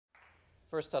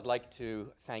First, I'd like to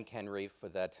thank Henry for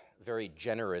that very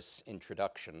generous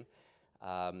introduction.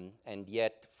 And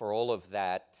yet, for all of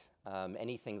that,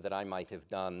 anything that I might have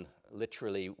done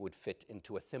literally would fit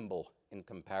into a thimble in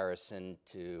comparison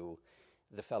to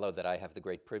the fellow that I have the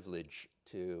great privilege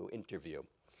to interview.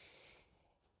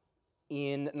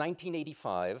 In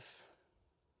 1985,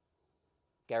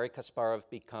 Garry Kasparov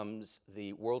becomes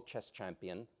the world chess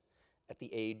champion at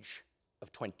the age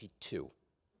of 22.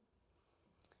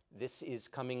 This is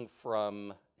coming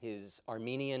from his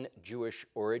Armenian Jewish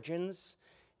origins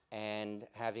and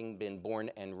having been born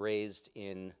and raised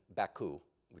in Baku,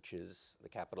 which is the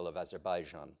capital of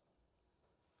Azerbaijan.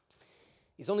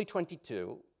 He's only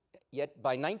 22, yet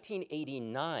by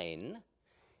 1989,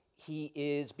 he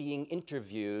is being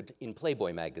interviewed in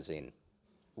Playboy magazine,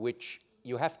 which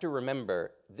you have to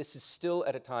remember, this is still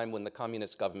at a time when the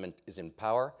communist government is in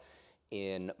power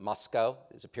in Moscow.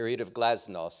 There's a period of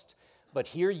glasnost. But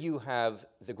here you have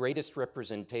the greatest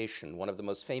representation, one of the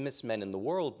most famous men in the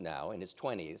world now, in his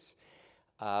 20s,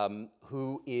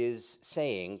 who is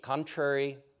saying,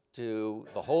 contrary to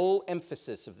the whole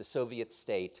emphasis of the Soviet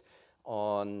state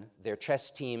on their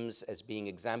chess teams as being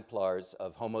exemplars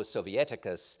of Homo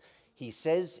Sovieticus, he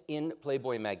says in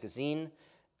Playboy magazine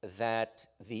that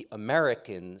the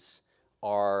Americans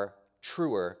are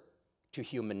truer to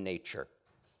human nature.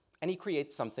 And he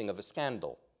creates something of a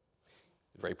scandal.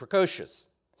 Very precocious.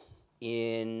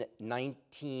 In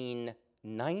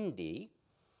 1990,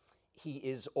 he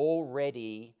is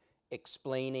already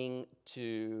explaining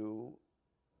to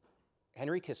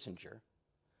Henry Kissinger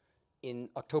in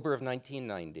October of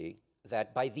 1990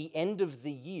 that by the end of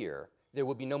the year, there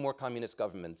will be no more communist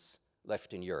governments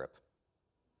left in Europe.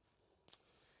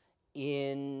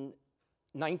 In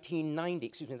 1990,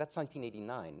 excuse me, that's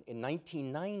 1989. In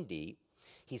 1990,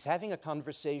 he's having a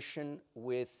conversation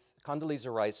with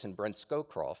Condoleezza Rice and Brent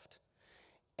Scowcroft,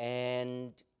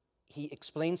 and he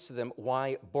explains to them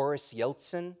why Boris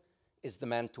Yeltsin is the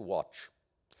man to watch.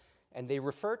 And they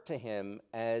refer to him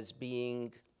as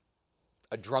being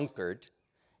a drunkard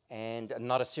and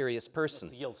not a serious person.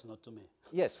 Not to Yeltsin, not to me.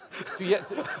 Yes,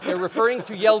 they're referring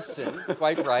to Yeltsin,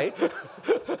 quite right,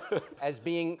 as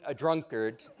being a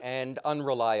drunkard and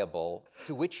unreliable,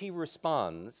 to which he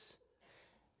responds,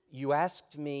 "You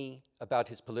asked me about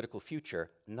his political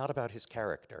future, not about his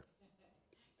character."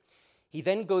 He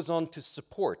then goes on to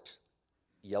support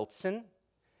Yeltsin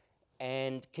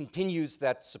and continues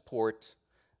that support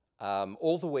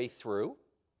all the way through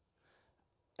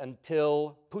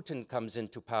until Putin comes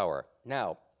into power.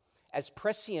 Now, as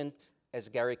prescient as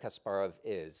Garry Kasparov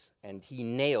is, and he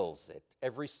nails it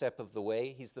every step of the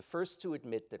way, he's the first to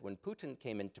admit that when Putin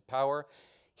came into power,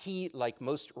 he, like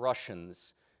most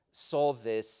Russians, saw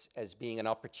this as being an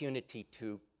opportunity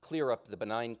to clear up the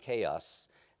benign chaos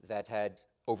that had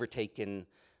overtaken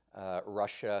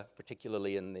Russia,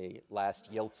 particularly in the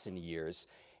last Yeltsin years,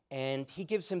 and he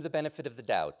gives him the benefit of the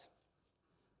doubt.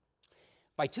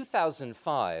 By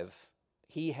 2005,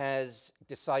 he has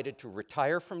decided to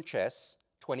retire from chess,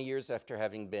 20 years after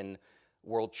having been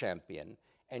world champion,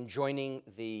 and joining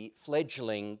the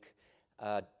fledgling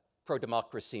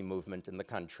pro-democracy movement in the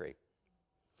country.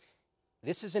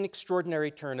 This is an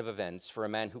extraordinary turn of events for a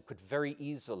man who could very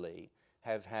easily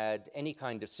have had any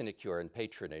kind of sinecure and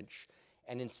patronage,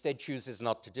 and instead chooses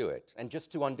not to do it. And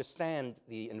just to understand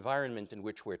the environment in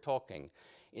which we're talking,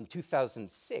 in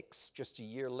 2006, just a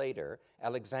year later,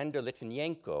 Alexander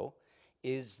Litvinenko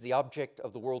is the object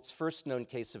of the world's first known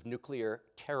case of nuclear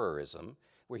terrorism,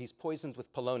 where he's poisoned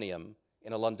with polonium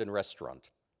in a London restaurant.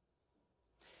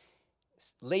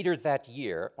 Later that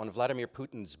year, on Vladimir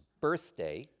Putin's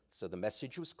birthday, so the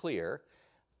message was clear,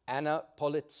 Anna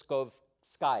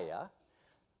Politkovskaya,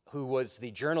 who was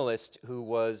the journalist who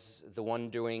was the one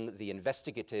doing the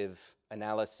investigative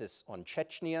analysis on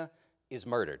Chechnya, is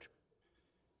murdered.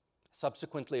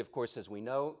 Subsequently, of course, as we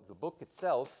know, the book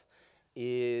itself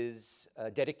is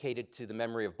dedicated to the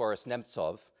memory of Boris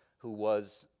Nemtsov, who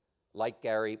was, like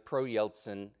Garry,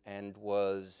 pro-Yeltsin and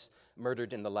was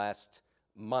murdered in the last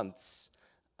months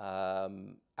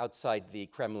outside the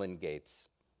Kremlin gates.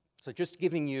 So just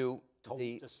giving you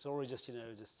the story, just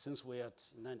since we're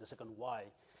at 92nd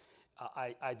Y,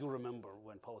 I do remember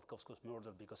when Politkovsky was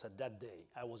murdered, because at that day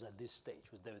I was at this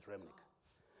stage with David Remnick.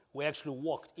 We actually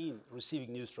walked in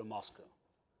receiving news from Moscow.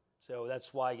 So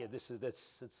that's why I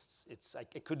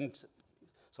couldn't,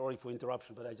 sorry for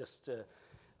interruption, but I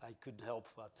couldn't help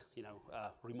but,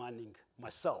 reminding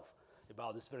myself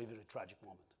about this very, very tragic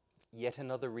moment. Yet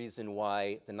another reason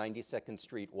why the 92nd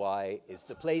Street Y is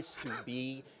the place to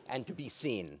be and to be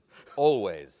seen,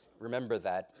 always. Remember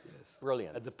that. Yes.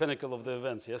 Brilliant. At the pinnacle of the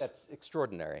events, yes? That's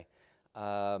extraordinary.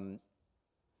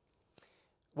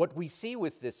 What we see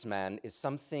with this man is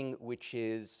something which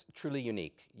is truly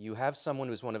unique. You have someone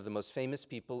who's one of the most famous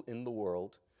people in the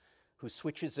world who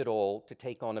switches it all to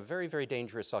take on a very, very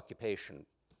dangerous occupation.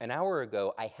 An hour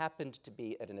ago, I happened to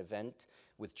be at an event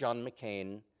with John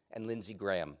McCain and Lindsey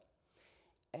Graham.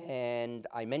 And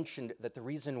I mentioned that the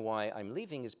reason why I'm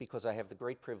leaving is because I have the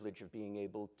great privilege of being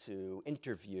able to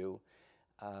interview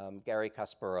Garry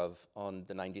Kasparov on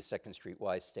the 92nd Street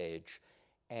Y stage.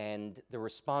 And the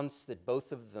response that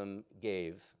both of them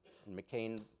gave, and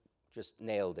McCain just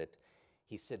nailed it,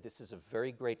 he said, "This is a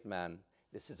very great man.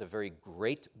 This is a very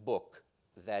great book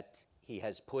that he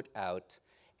has put out.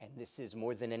 And this is,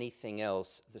 more than anything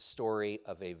else, the story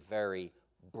of a very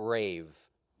brave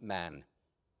man."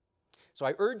 So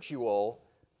I urge you all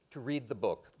to read the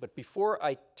book. But before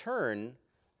I turn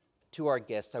to our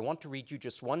guest, I want to read you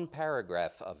just one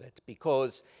paragraph of it,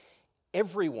 because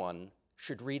everyone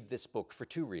should read this book for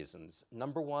two reasons.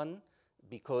 Number one,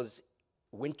 because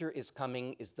winter is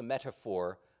coming is the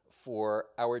metaphor for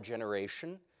our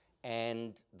generation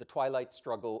and the twilight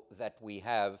struggle that we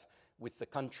have with the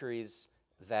countries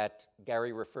that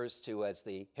Garry refers to as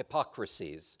the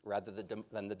hypocrisies rather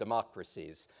than the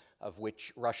democracies, of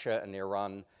which Russia and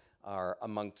Iran are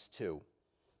amongst two.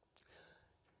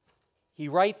 He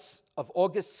writes of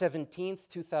August 17th,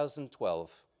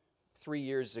 2012, 3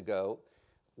 years ago,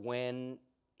 when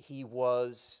he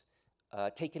was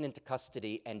taken into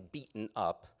custody and beaten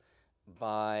up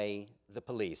by the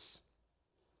police.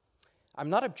 I'm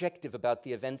not objective about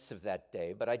the events of that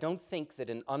day, but I don't think that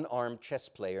an unarmed chess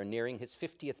player nearing his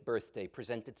 50th birthday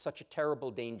presented such a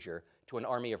terrible danger to an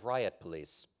army of riot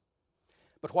police.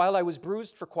 But while I was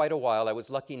bruised for quite a while, I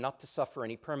was lucky not to suffer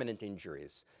any permanent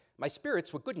injuries. My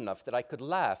spirits were good enough that I could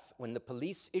laugh when the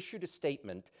police issued a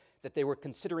statement that they were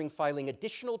considering filing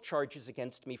additional charges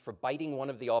against me for biting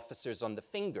one of the officers on the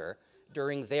finger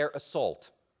during their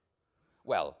assault.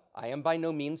 Well, I am by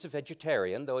no means a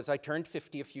vegetarian, though as I turned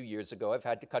 50 a few years ago, I've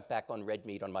had to cut back on red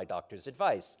meat on my doctor's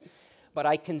advice. But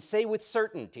I can say with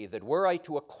certainty that were I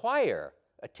to acquire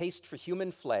a taste for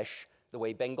human flesh, the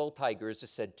way Bengal tigers are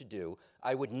said to do,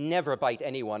 I would never bite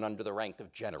anyone under the rank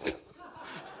of general.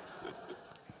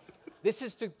 This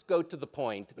is to go to the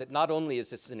point that not only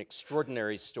is this an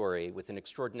extraordinary story with an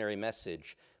extraordinary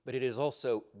message, but it is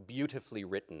also beautifully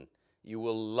written. You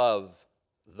will love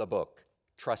the book,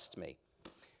 trust me.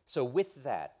 So with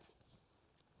that,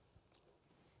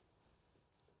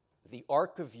 the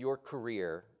arc of your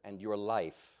career and your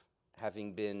life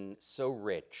having been so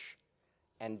rich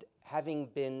and having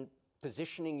been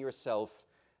positioning yourself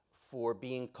for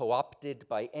being co-opted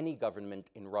by any government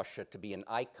in Russia to be an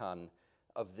icon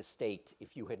of the state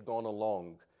if you had gone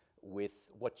along with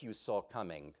what you saw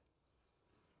coming.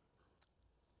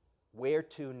 Where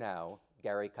to now,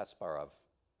 Garry Kasparov?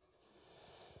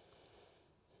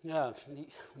 Yeah,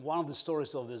 one of the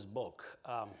stories of this book,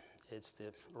 it's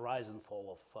the rise and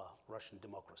fall of Russian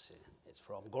democracy. It's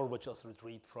from Gorbachev's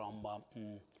retreat from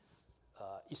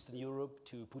Eastern Europe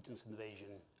to Putin's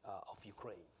invasion of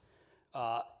Ukraine.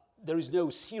 There is no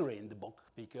Syria in the book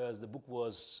because the book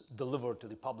was delivered to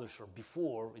the publisher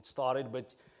before it started,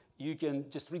 but you can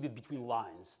just read it between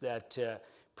lines that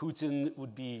Putin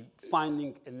would be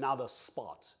finding another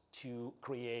spot to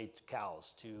create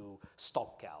cows, to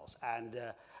stock cows.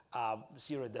 And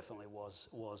Syria definitely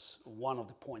was one of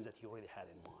the points that he already had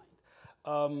in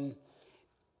mind.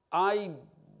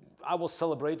 I was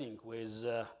celebrating with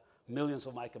millions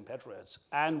of my compatriots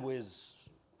and with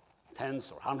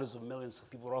tens or hundreds of millions of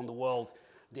people around the world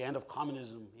the end of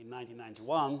communism in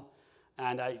 1991,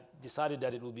 and I decided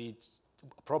that it would be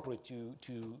appropriate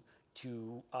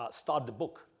to start the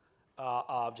book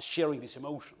just sharing these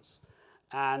emotions.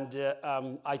 And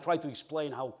I tried to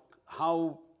explain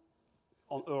how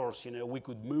on earth, we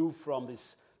could move from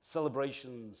these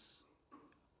celebrations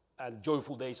and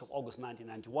joyful days of August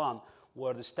 1991,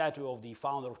 where the statue of the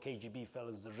founder of KGB,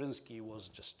 Felix Dzerzhinsky, was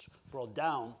just brought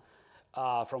down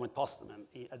from a postament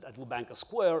at Lubyanka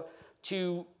Square,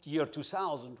 to year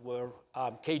 2000, where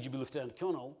KGB Lieutenant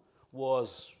Colonel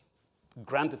was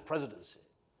granted presidency.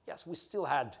 Yes, we still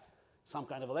had some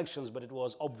kind of elections, but it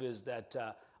was obvious that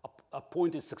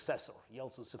appointed successor,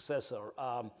 Yeltsin's successor,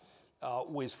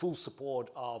 with full support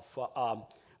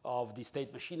of the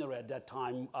state machinery at that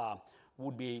time,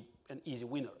 would be an easy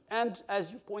winner. And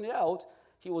as you pointed out,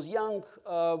 he was young,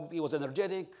 he was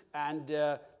energetic,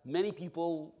 and many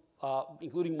people,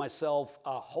 including myself,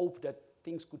 hoped that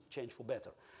things could change for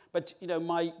better. But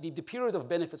the period of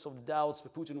benefits of the doubts for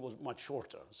Putin was much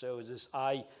shorter. So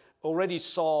I already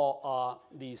saw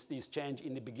these change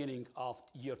in the beginning of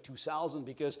year 2000,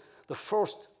 because the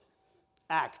first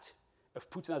act of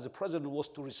Putin as a president was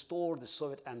to restore the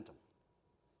Soviet anthem.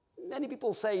 Many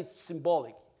people say it's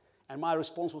symbolic, and my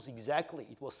response was exactly,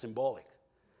 it was symbolic.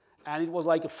 And it was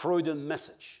like a Freudian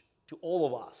message to all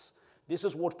of us. This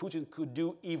is what Putin could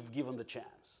do if given the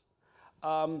chance.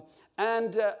 The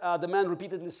man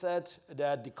repeatedly said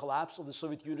that the collapse of the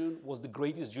Soviet Union was the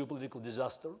greatest geopolitical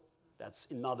disaster. That's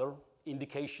another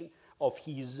indication of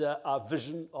his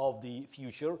vision of the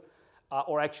future,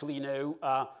 or actually,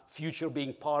 future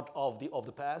being part of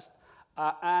the past.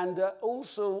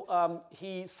 Also,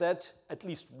 he said at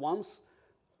least once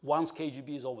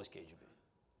KGB is always KGB.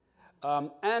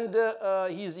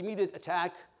 His immediate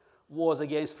attack was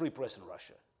against free press in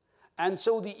Russia. And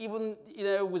so even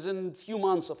within a few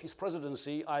months of his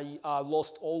presidency, I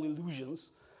lost all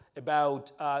illusions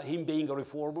about him being a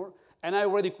reformer. And I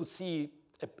already could see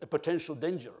a potential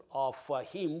danger of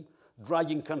him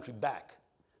dragging country back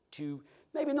to,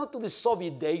 maybe not to the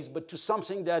Soviet days, but to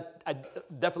something that I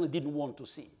definitely didn't want to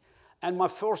see. And my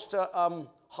first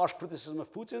harsh criticism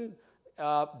of Putin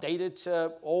dated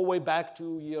all the way back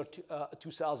to year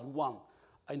 2001.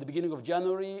 In the beginning of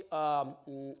January,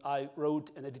 I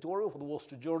wrote an editorial for the Wall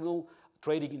Street Journal,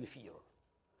 Trading in Fear.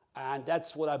 And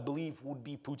that's what I believe would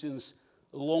be Putin's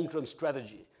long-term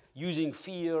strategy, using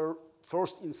fear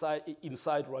first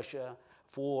inside Russia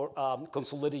for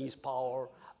consolidating his power,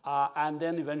 and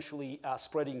then eventually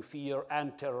spreading fear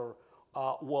and terror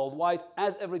worldwide,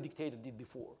 as every dictator did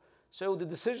before. So the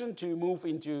decision to move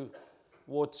into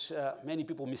what many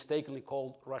people mistakenly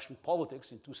called Russian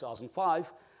politics in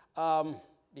 2005,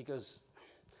 because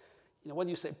when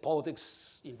you say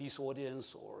politics in this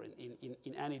audience or in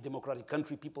any democratic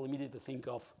country, people immediately think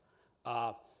of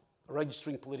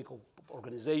registering political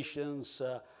organizations,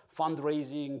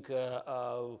 fundraising,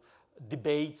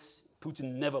 debates.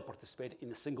 Putin never participated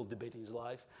in a single debate in his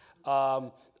life.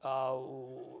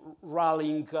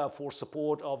 Rallying for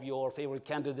support of your favorite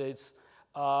candidates,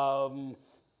 and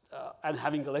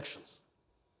having elections.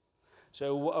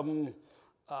 So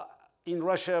in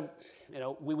Russia,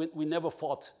 we never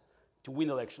fought to win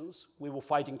elections. We were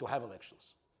fighting to have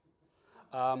elections.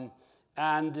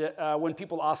 When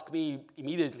people ask me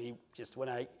immediately, just when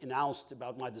I announced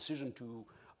about my decision to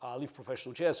leave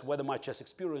professional chess, whether my chess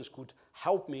experience could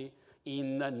help me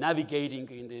in navigating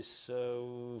in this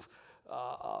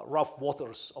rough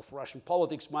waters of Russian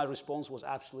politics, my response was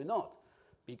absolutely not.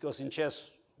 Because in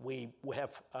chess, we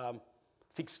have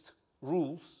fixed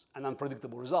rules and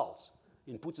unpredictable results.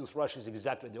 In Putin's Russia is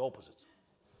exactly the opposite.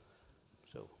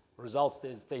 So results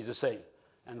stays the same,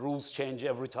 and rules change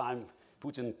every time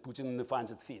Putin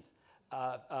finds it fit.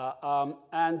 I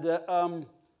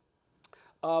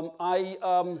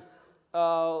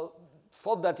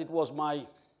thought that it was my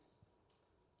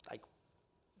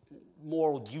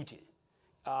moral duty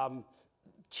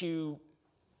to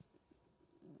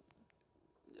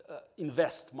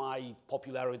invest my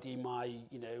popularity, my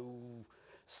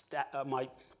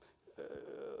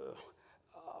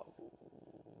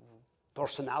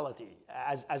personality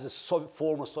as a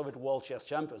former Soviet world chess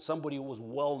champion, somebody who was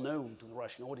well known to the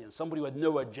Russian audience, somebody who had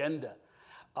no agenda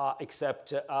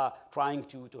except trying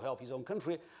to help his own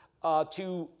country,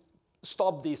 to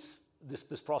stop this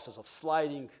process of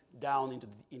sliding down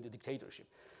into dictatorship.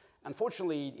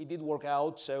 Unfortunately, it did work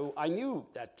out, so I knew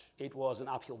that it was an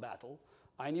uphill battle.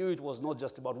 I knew it was not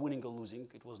just about winning or losing.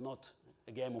 It was not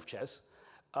a game of chess.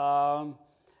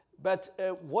 But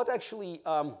what actually,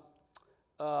 I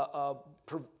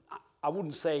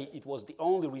wouldn't say it was the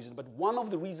only reason, but one of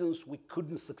the reasons we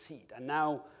couldn't succeed, and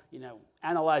now,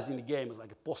 analyzing the game is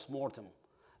like a post-mortem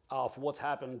of what's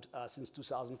happened since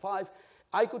 2005,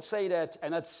 I could say that,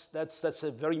 and that's a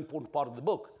very important part of the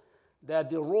book,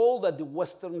 that the role that the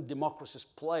Western democracies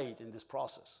played in this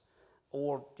process,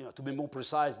 or to be more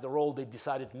precise, the role they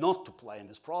decided not to play in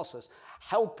this process,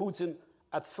 helped Putin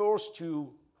at first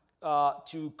to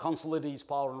consolidate his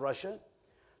power in Russia,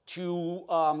 to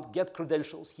get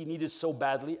credentials he needed so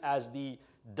badly as the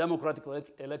democratically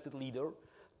elected leader,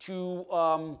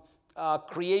 to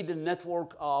create a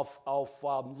network of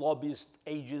lobbyists,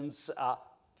 agents,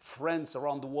 friends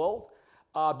around the world,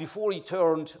 before he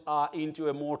turned into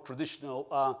a more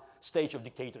traditional stage of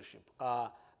dictatorship,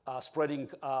 spreading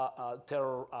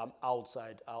terror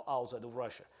outside of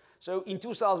Russia. So in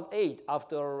 2008,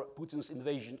 after Putin's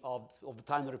invasion of the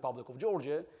tiny Republic of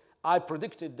Georgia, I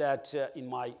predicted that in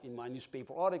my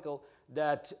newspaper article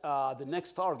that the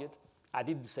next target, I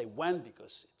didn't say when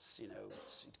because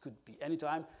it could be any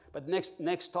time, but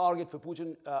next target for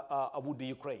Putin would be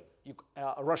Ukraine,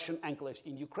 Russian enclaves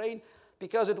in Ukraine,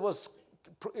 because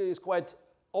it's quite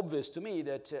obvious to me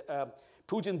that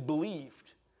Putin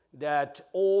believed that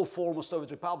all former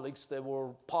Soviet republics, they were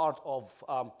part of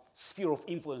sphere of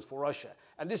influence for Russia.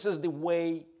 And this is the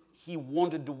way he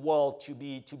wanted the world to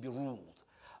be ruled.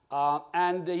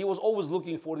 And he was always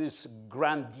looking for these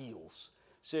grand deals.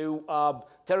 So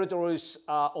territories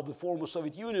of the former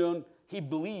Soviet Union, he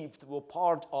believed were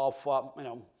part of,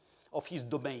 of his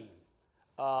domain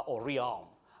or realm.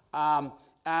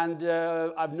 And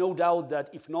I've no doubt that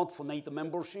if not for NATO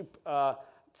membership,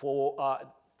 for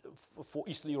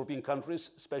Eastern European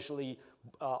countries, especially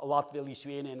Latvia,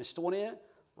 Lithuania, and Estonia,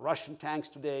 Russian tanks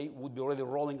today would be already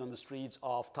rolling on the streets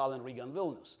of Tallinn, Riga, and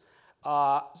Vilnius.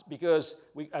 Because,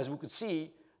 as we could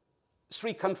see,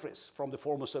 3 countries from the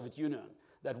former Soviet Union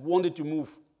that wanted to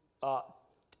move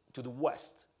to the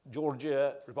west,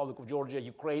 Georgia, Republic of Georgia,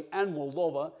 Ukraine, and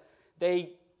Moldova,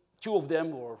 2 of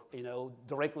them were,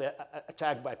 directly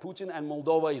attacked by Putin, and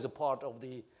Moldova is a part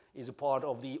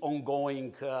of the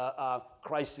ongoing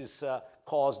crisis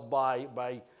caused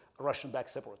by Russian-backed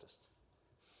separatists.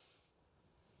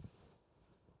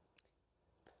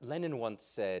 Lenin once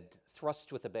said,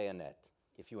 "Thrust with a bayonet.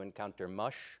 If you encounter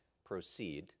mush,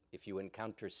 proceed. If you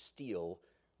encounter steel,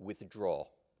 withdraw."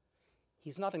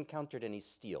 He's not encountered any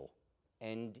steel,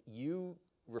 and you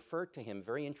refer to him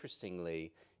very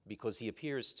interestingly because he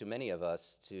appears to many of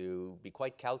us to be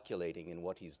quite calculating in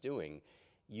what he's doing.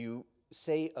 You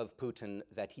say of Putin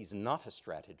that he's not a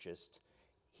strategist,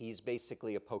 he's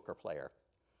basically a poker player,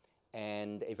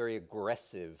 and a very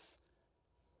aggressive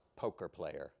poker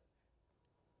player.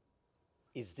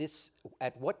 Is this,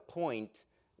 at what point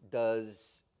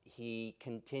does he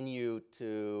continue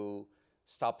to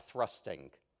stop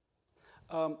thrusting?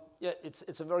 Yeah,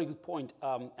 it's a very good point.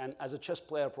 And as a chess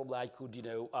player, probably I could,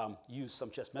 use some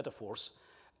chess metaphors.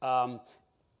 And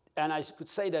I could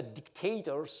say that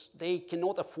dictators, they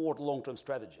cannot afford long-term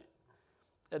strategy.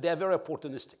 They are very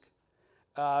opportunistic.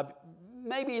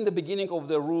 Maybe in the beginning of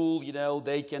the rule,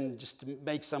 they can just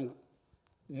make some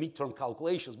midterm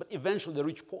calculations, but eventually they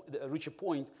reach a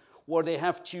point where they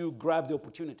have to grab the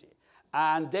opportunity.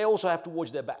 And they also have to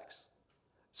watch their backs.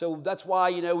 So that's why,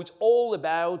 it's all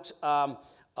about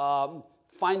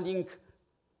finding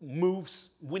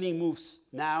moves, winning moves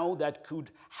now that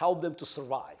could help them to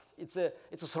survive. It's a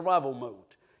survival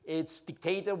mode. It's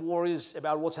dictator worries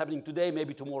about what's happening today,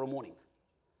 maybe tomorrow morning.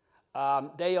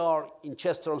 They are, in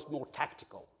chess terms, more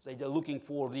tactical. So they're looking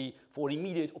for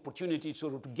immediate opportunity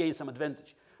to gain some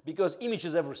advantage. Because image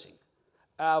is everything.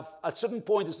 At a certain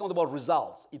point, it's not about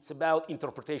results. It's about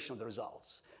interpretation of the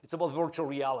results. It's about virtual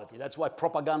reality. That's why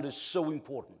propaganda is so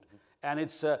important. And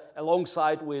it's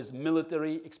alongside with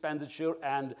military expenditure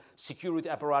and security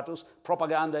apparatus,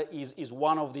 propaganda is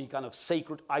one of the kind of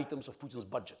sacred items of Putin's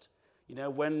budget.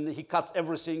 When he cuts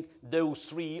everything, those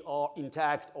 3 are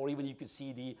intact, or even you can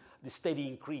see the steady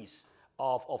increase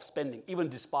of spending, even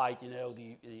despite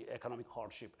the economic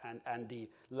hardship and the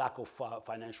lack of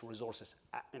financial resources.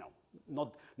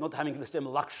 Not having the same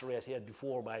luxury as he had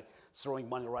before by throwing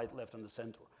money right, left, and the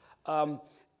center.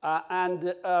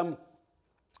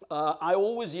 I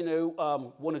always,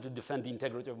 wanted to defend the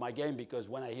integrity of my game because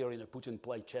when I hear Putin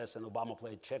played chess and Obama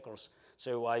played checkers,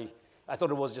 so I thought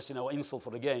it was just insult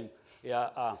for the game. Yeah,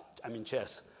 I mean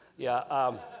chess.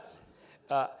 Yeah,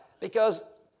 because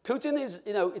Putin is,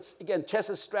 it's again chess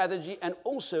is strategy, and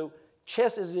also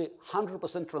chess is a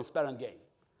 100% transparent game.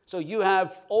 So you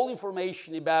have all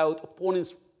information about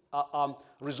opponent's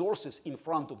resources in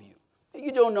front of you.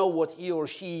 You don't know what he or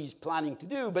she is planning to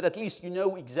do, but at least you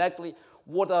know exactly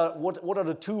what are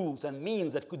the tools and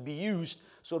means that could be used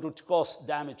so to cause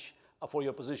damage for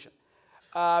your position.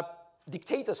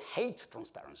 Dictators hate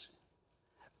transparency.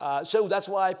 So that's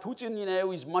why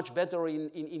Putin, is much better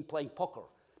in playing poker.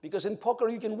 Because in poker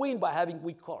you can win by having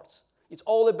weak cards. It's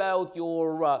all about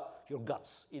your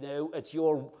guts. It's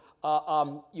your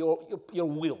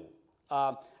will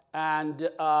and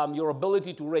your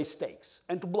ability to raise stakes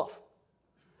and to bluff.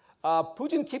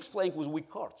 Putin keeps playing with weak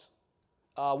cards.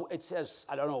 It says,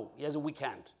 I don't know, he has a weak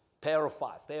hand, pair of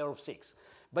 5, pair of 6.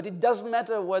 But it doesn't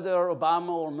matter whether Obama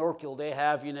or Merkel, they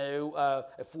have,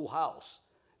 a full house.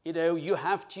 You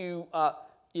have to,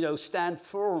 stand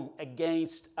firm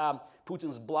against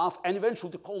Putin's bluff and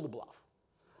eventually to call the bluff.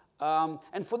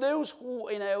 And for those who,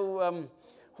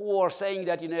 who are saying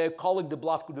that, calling the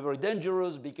bluff could be very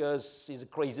dangerous because he's a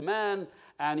crazy man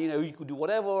and, he could do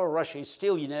whatever. Russia is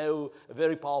still, a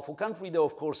very powerful country, though,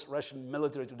 of course, Russian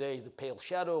military today is the pale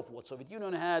shadow of what Soviet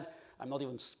Union had. I'm not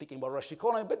even speaking about Russian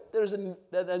economy, but there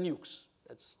are nukes.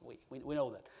 We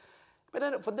know that. But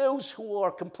then for those who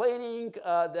are complaining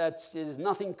that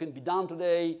nothing can be done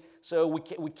today, so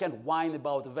we can't whine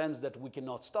about events that we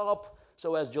cannot stop.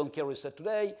 So as John Kerry said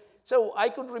today, so I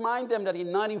could remind them that in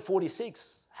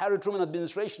 1946, Harry Truman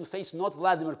administration faced not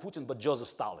Vladimir Putin, but Joseph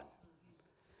Stalin.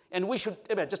 And we should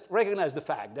just recognize the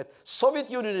fact that Soviet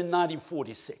Union in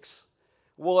 1946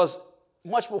 was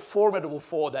much more formidable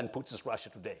foe than Putin's Russia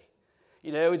today.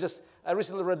 You know, I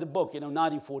recently read the book,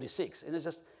 1946,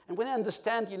 and when I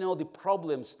understand, the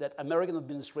problems that American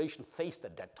administration faced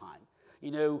at that time,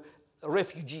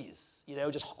 refugees,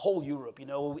 just whole Europe,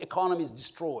 economies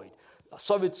destroyed,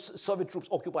 Soviet troops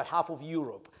occupy half of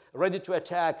Europe, ready to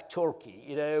attack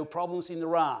Turkey, problems in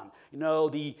Iran,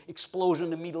 the explosion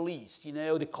in the Middle East,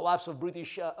 the collapse of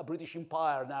British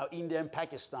Empire, now India and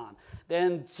Pakistan,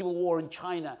 then civil war in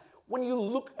China. When you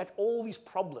look at all these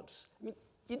problems, I mean,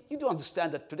 you do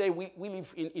understand that today we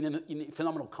live in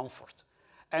phenomenal comfort.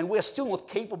 And we're still not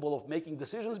capable of making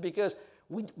decisions because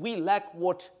we lack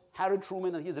what Harry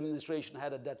Truman and his administration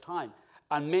had at that time.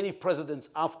 And many presidents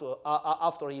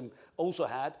after him also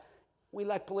had. We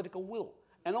lack political will.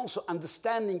 And also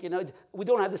understanding, we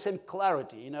don't have the same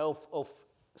clarity, of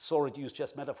sorry to use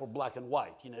just metaphor, black and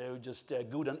white, just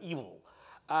good and evil.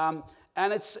 And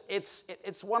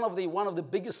it's one of the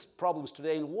biggest problems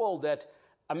today in the world that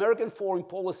American foreign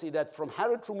policy that from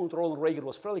Harry Truman to Ronald Reagan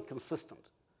was fairly consistent.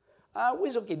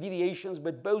 With deviations,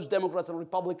 but both Democrats and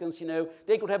Republicans,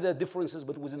 they could have their differences,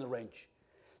 but within the range.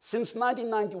 Since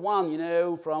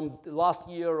 1991, from the last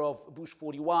year of Bush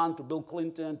 41 to Bill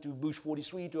Clinton to Bush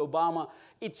 43 to Obama,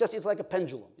 it's like a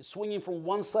pendulum. It's swinging from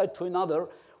one side to another,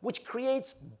 which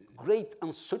creates great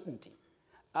uncertainty.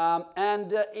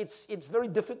 And it's very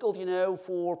difficult,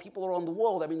 for people around the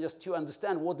world, just to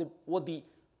understand what the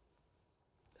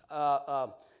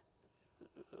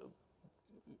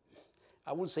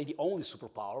I wouldn't say the only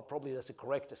superpower, probably that's a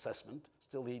correct assessment.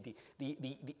 Still the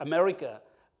America,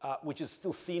 which is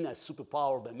still seen as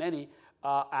superpower by many,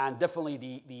 and definitely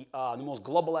the most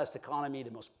globalized economy,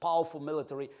 the most powerful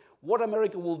military, what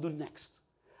America will do next.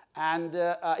 And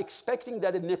expecting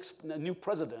that the next new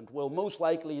president will most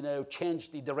likely,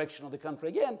 change the direction of the country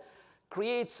again,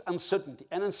 creates uncertainty.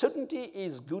 And uncertainty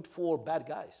is good for bad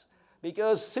guys.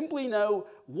 Because simply,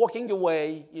 walking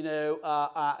away,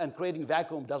 and creating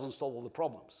vacuum doesn't solve all the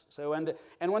problems. So, and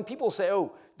when people say,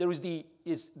 oh, there's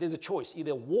a choice,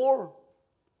 either war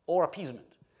or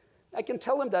appeasement, I can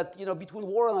tell them that, between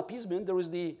war and appeasement, there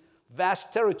is the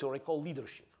vast territory called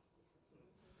leadership.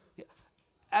 Yeah.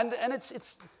 And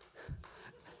it's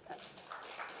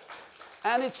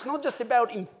not just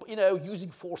about,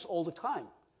 using force all the time.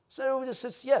 So this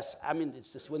is, yes,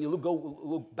 it's just when you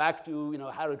look back to,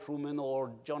 Harry Truman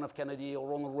or John F. Kennedy or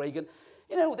Ronald Reagan,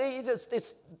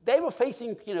 they were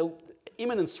facing,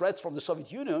 imminent threats from the Soviet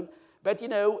Union, but,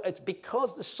 it's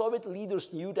because the Soviet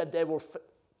leaders knew that they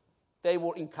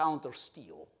were encounter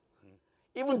steel.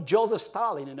 Even Joseph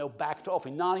Stalin, backed off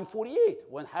in 1948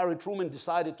 when Harry Truman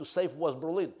decided to save West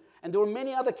Berlin. And there were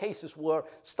many other cases where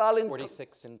Stalin...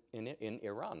 46 in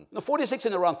Iran. No, 46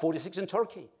 in Iran, 46 in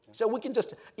Turkey. Yeah. So we can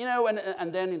just,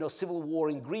 and then, civil war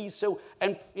in Greece. So,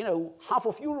 and, half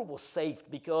of Europe was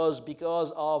saved because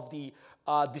of the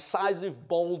decisive,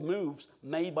 bold moves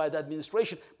made by the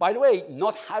administration. By the way,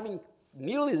 not having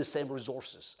nearly the same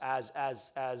resources as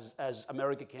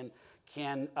America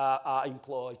can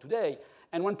employ today.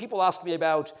 And when people ask me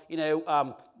about,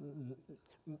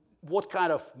 what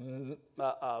kind of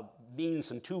means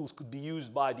and tools could be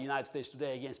used by the United States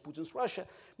today against Putin's Russia?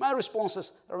 My response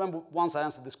is, I remember once I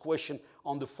answered this question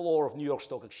on the floor of New York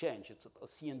Stock Exchange. It's a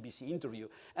CNBC interview.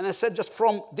 And I said, just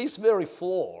from this very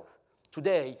floor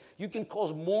today, you can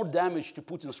cause more damage to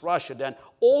Putin's Russia than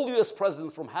all US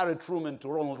presidents from Harry Truman to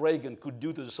Ronald Reagan could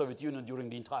do to the Soviet Union during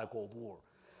the entire Cold War.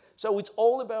 So it's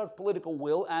all about political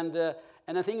will, and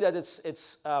I think that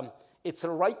it's the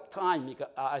right time,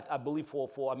 I believe,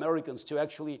 for Americans to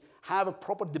actually have a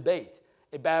proper debate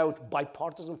about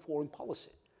bipartisan foreign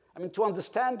policy. To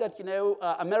understand that,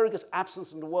 America's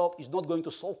absence in the world is not going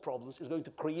to solve problems, it's going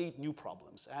to create new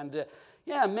problems. And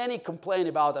yeah, many complain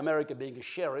about America being a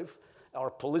sheriff or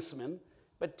a policeman,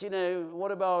 but,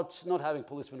 what about not having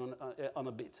policemen on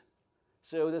a beat?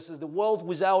 So this is the world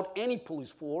without any police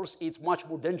force. It's a much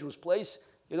more dangerous place.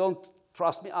 You don't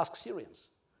trust me? Ask Syrians.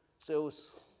 So...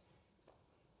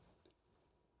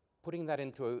 Putting that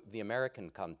into the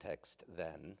American context,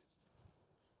 then,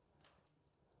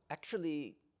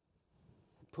 actually,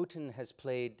 Putin has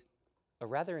played a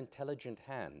rather intelligent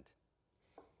hand.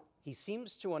 He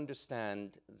seems to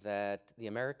understand that the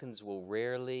Americans will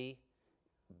rarely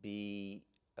be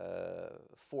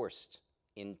forced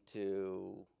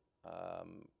into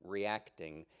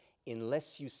reacting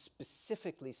unless you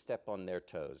specifically step on their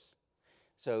toes.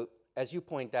 So, as you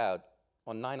point out,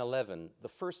 on 9/11, the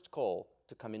first call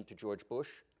to come into George Bush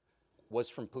was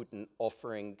from Putin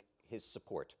offering his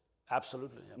support.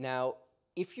 Absolutely. Yeah. Now,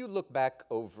 if you look back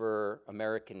over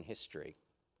American history,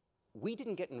 we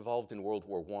didn't get involved in World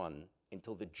War I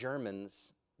until the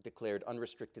Germans declared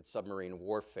unrestricted submarine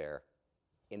warfare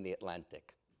in the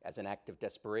Atlantic as an act of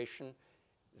desperation.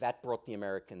 That brought the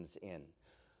Americans in.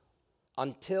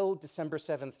 Until December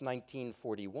 7th,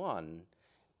 1941,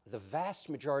 the vast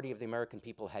majority of the American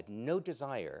people had no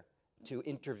desire to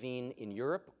intervene in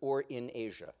Europe or in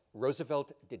Asia.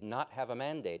 Roosevelt did not have a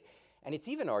mandate. And it's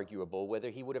even arguable whether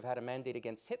he would have had a mandate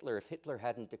against Hitler if Hitler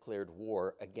hadn't declared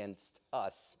war against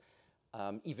us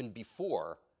even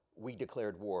before we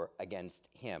declared war against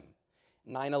him.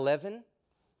 9/11,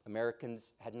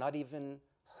 Americans had not even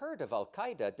heard of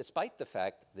Al-Qaeda, despite the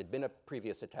fact there'd been a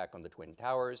previous attack on the Twin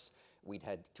Towers. We'd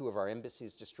had 2 of our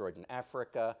embassies destroyed in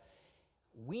Africa.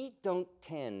 We don't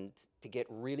tend to get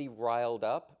really riled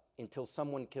up until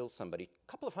someone kills somebody.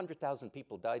 A couple of 100,000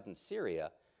 people died in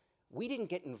Syria. We didn't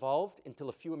get involved until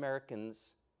a few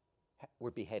Americans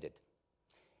were beheaded.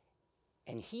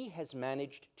 And he has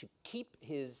managed to keep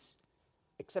his,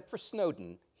 except for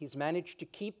Snowden, he's managed to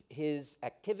keep his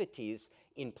activities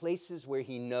in places where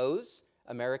he knows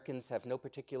Americans have no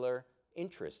particular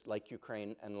interest, like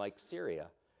Ukraine and like Syria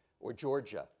or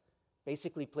Georgia.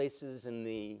 Basically places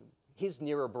in his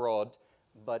near abroad,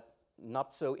 but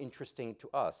not so interesting to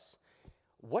us.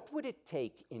 What would it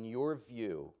take, in your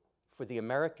view, for the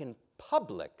American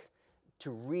public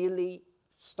to really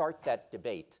start that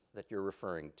debate that you're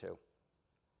referring to?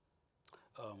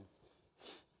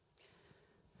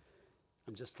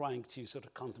 I'm just trying to sort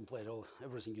of contemplate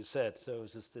everything you said. So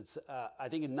I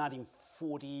think in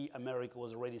 1940, America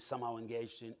was already somehow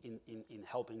engaged in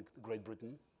helping Great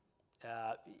Britain.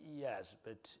 Yes,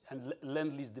 and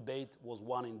Lend-Lease debate was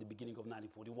won in the beginning of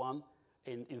 1941.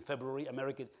 In February,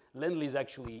 Lend-Lease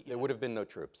actually... There would have been no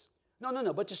troops.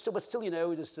 No, but still, you know,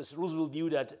 Roosevelt knew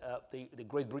that the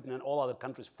Great Britain and all other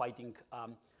countries fighting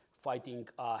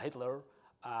Hitler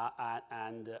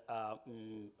and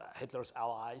Hitler's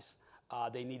allies,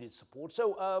 they needed support.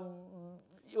 So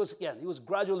it was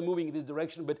gradually moving in this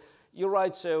direction. But you're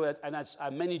right. So and as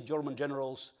many German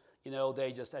generals, you know,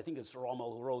 I think it's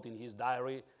Rommel who wrote in his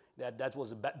diary that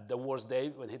was the worst day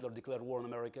when Hitler declared war on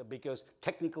America, because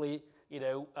technically, you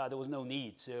know, there was no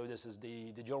need. So this is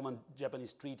the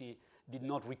German-Japanese treaty did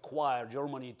not require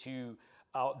Germany to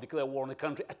declare war on a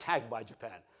country attacked by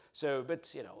Japan. So,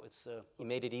 but you know, it's... he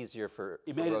made it easier for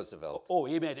Roosevelt.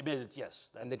 He made it, yes.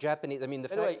 And the Japanese, I mean,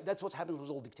 anyway, that's what happens with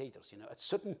all dictators, you know. At a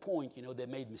certain point, you know, they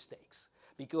made mistakes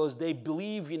because they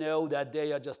believe, you know, that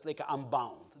they are just like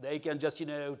unbound. They can just, you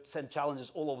know, send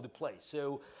challenges all over the place.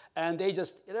 So, and they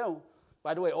just, you know,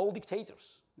 by the way, all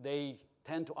dictators, they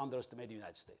tend to underestimate the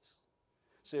United States.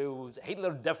 So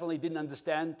Hitler definitely didn't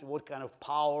understand what kind of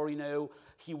power, you know,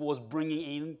 he was bringing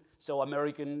in. So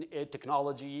American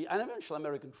technology and eventually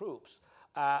American troops,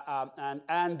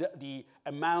 and the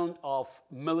amount of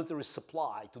military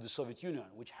supply to the Soviet Union,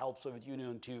 which helped Soviet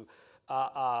Union to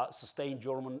sustain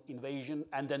German invasion,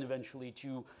 and then eventually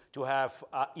to have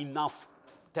enough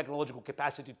technological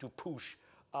capacity to push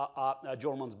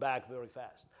Germans back very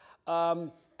fast.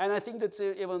 And I think that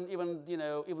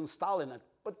even Stalin,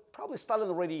 but probably Stalin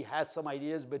already had some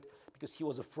ideas, but because he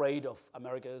was afraid of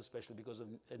America, especially because of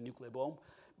a nuclear bomb.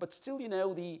 But still, you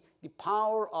know, the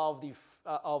power of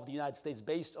the United States,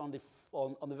 based on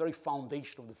the very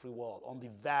foundation of the free world, on the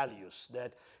values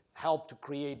that helped to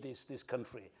create this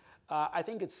country, I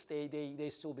think they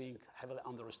still being heavily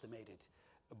underestimated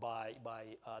by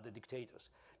the dictators.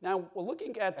 Now, we're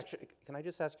looking at... Actually, can I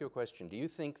just ask you a question? Do you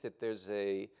think that there's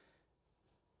a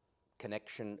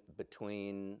connection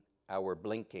between our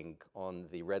blinking on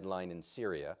the red line in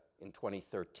Syria in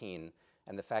 2013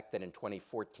 and the fact that in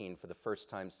 2014, for the first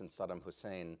time since Saddam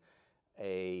Hussein,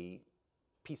 a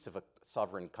piece of a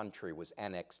sovereign country was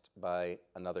annexed by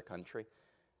another country?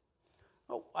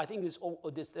 Oh, I think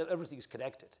everything is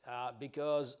connected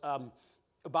because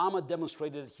Obama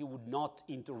demonstrated he would not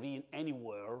intervene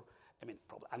anywhere, I mean,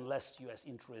 probably unless U.S.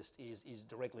 interest is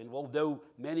directly involved, though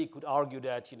many could argue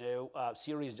that, you know,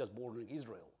 Syria is just bordering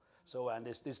Israel. So, and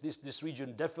this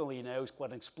region definitely, you know, is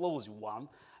quite an explosive one.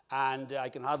 And I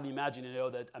can hardly imagine, you know,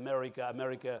 that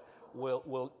America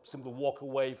will simply walk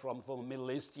away from the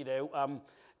Middle East, you know,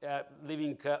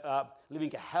 leaving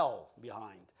a hell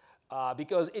behind,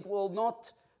 because it will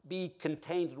not be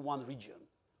contained in one region.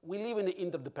 We live in an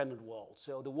interdependent world,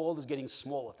 so the world is getting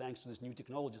smaller thanks to these new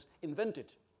technologies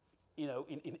invented, you know,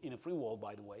 in a free world,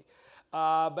 by the way.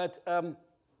 I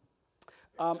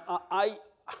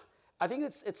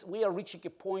think we are reaching a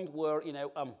point where, you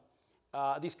know,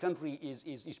 this country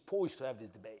is poised to have this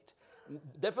debate.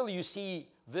 definitely you see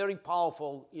very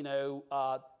powerful,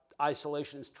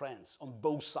 isolationist trends on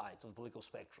both sides of the political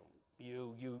spectrum.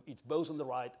 It's both on the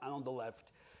right and on the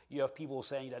left. You have people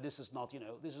saying that this is not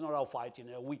our fight.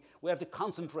 We have to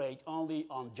concentrate only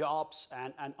on jobs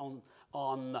and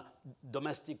on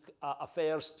domestic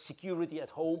affairs, security at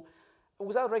home,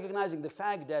 without recognizing the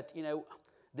fact that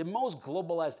the most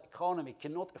globalized economy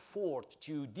cannot afford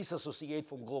to disassociate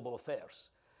from global affairs,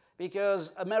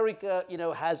 because America,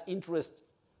 has interest.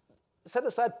 Set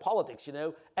aside politics,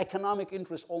 economic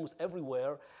interest almost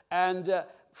everywhere, and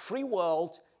free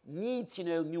world needs,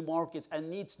 new markets and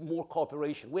needs more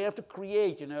cooperation. We have to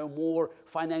create, more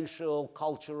financial,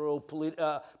 cultural,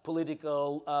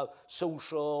 political,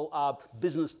 social,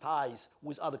 business ties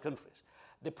with other countries.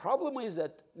 The problem is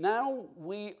that now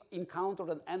we encountered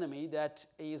an enemy that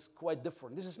is quite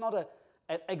different. This is not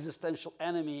an existential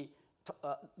enemy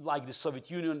like the Soviet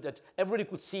Union, that everybody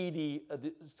could see the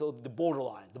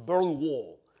borderline, the Berlin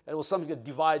Wall. It was something that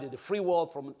divided the free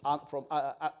world from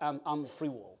an unfree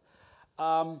world.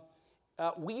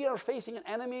 We are facing an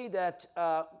enemy that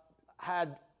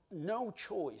have no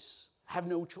choice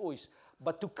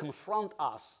but to confront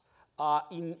us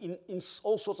in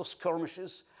all sorts of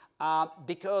skirmishes,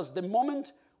 because the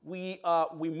moment we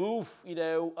move,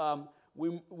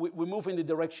 we move in the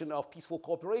direction of peaceful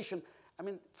cooperation. I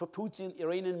mean, for Putin,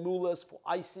 Iranian mullahs, for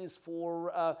ISIS,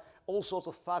 for all sorts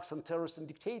of thugs and terrorists and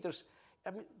dictators, I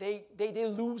mean, they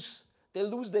lose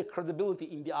their credibility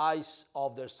in the eyes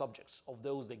of their subjects, of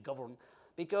those they govern,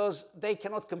 because they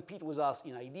cannot compete with us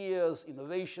in ideas,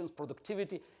 innovations,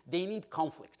 productivity. They need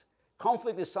conflict.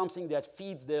 Conflict is something that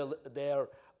feeds their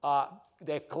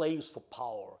claims for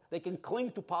power. They can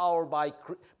cling to power by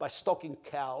stalking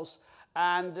cows.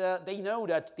 And they know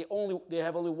that they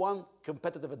have only one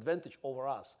competitive advantage over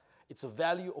us. It's the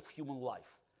value of human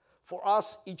life. For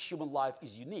us, each human life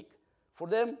is unique. For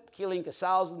them, killing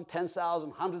 1,000, 10,000,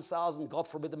 100,000, God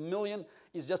forbid, 1 million,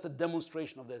 is just a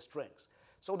demonstration of their strength.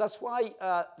 So that's why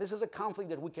this is a conflict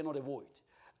that we cannot avoid.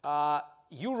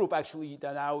 Europe actually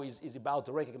now is about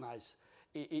to recognize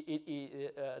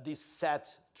these sad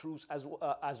truths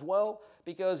as well,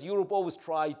 because Europe always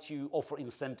tried to offer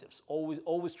incentives,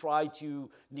 always try to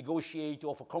negotiate, to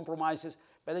offer compromises.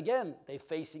 But again, they're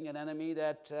facing an enemy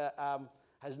that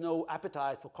has no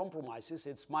appetite for compromises.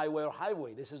 It's my way or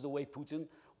highway. This is the way Putin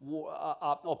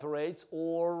operates,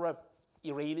 or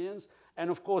Iranians, and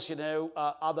of course,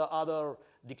 other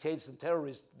dictators and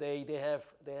terrorists. They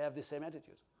have the same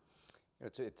attitude.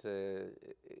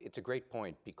 It's a great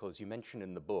point, because you mentioned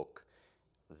in the book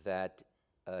that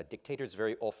dictators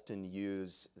very often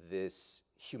use this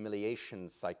humiliation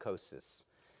psychosis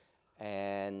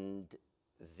and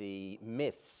the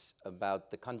myths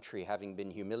about the country having been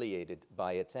humiliated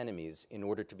by its enemies in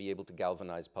order to be able to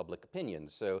galvanize public opinion.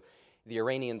 So the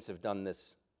Iranians have done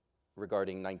this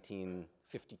regarding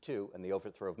 1952 and the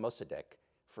overthrow of Mossadegh,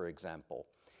 for example,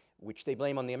 which they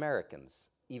blame on the Americans,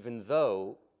 even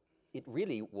though it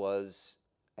really was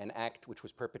an act which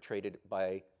was perpetrated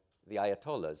by the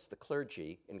Ayatollahs, the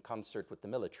clergy, in concert with the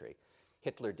military.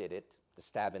 Hitler did it, the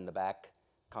stab in the back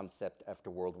concept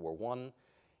after World War I.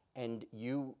 And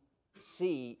you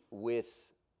see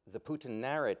with the Putin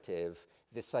narrative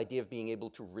this idea of being able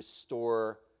to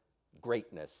restore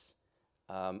greatness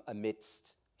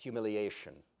amidst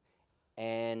humiliation.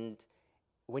 And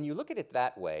when you look at it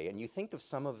that way, and you think of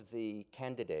some of the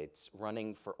candidates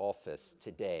running for office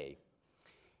today,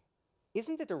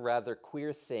 isn't it a rather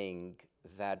queer thing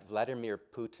that Vladimir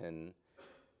Putin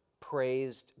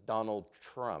praised Donald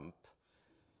Trump,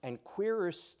 and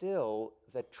queerer still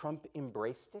that Trump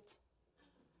embraced it?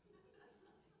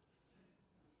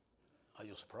 Are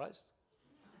you surprised?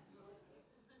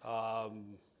 I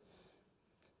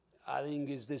think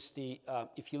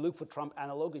if you look for Trump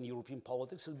analog in European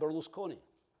politics, it's Berlusconi.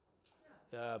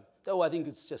 Though I think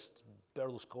it's just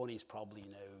Berlusconi is probably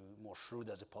more shrewd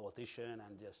as a politician,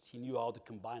 and just he knew how to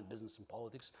combine business and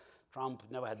politics. Trump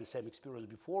never had the same experience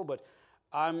before, but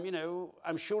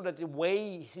I'm sure that the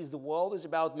way he sees the world is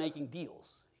about making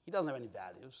deals. He doesn't have any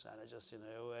values, and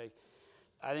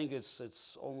I think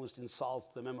it's almost insults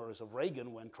the memories of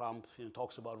Reagan when Trump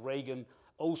talks about Reagan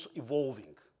also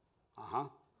evolving.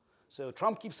 So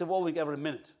Trump keeps evolving every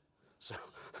minute.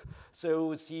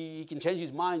 So he can change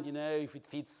his mind, if it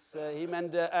fits him,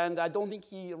 and I don't think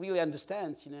he really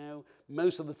understands,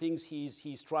 most of the things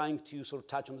he's trying to sort of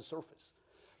touch on the surface.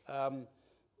 But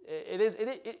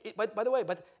by the way,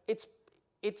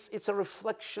 it's a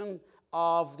reflection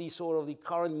of the sort of the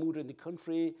current mood in the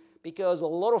country, because a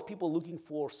lot of people are looking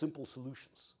for simple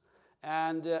solutions,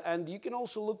 And you can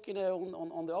also look,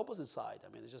 on the opposite side. I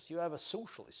mean, it's just you have a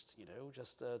socialist,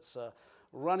 it's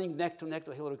running neck to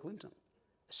Hillary Clinton,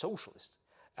 a socialist.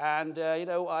 And, I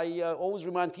always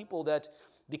remind people that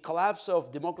the collapse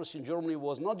of democracy in Germany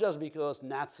was not just because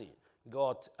Nazi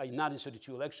got, in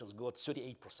 1932 elections, got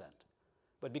 38%,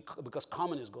 but because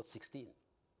communists got 16.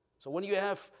 So when you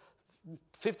have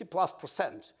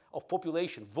 50+% of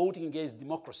population voting against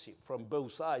democracy from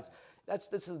both sides,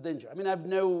 this is a danger. I mean, I have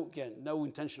no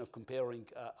intention of comparing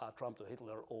Trump to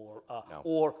Hitler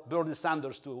or Bernie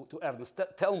Sanders to Ernest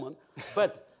Thälmann,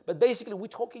 but basically we're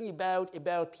talking about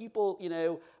people,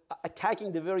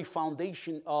 attacking the very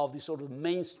foundation of the sort of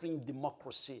mainstream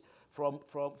democracy from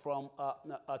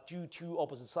two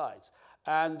opposite sides.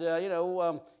 And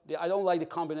I don't like the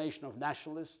combination of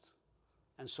nationalists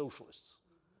and socialists.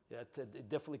 Yeah, it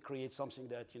definitely creates something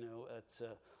that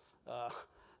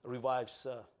revives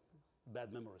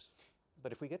bad memories.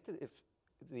 But if we get to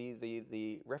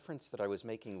the reference that I was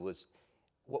making was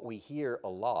what we hear a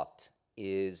lot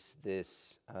is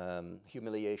this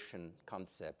humiliation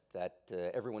concept that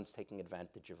everyone's taking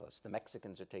advantage of us. The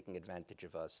Mexicans are taking advantage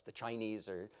of us. The Chinese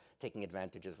are taking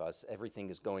advantage of us. Everything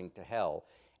is going to hell.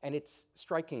 And it's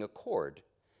striking a chord.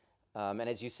 And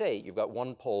as you say, you've got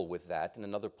one pole with that and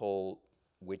another pole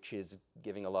which is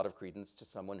giving a lot of credence to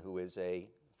someone who is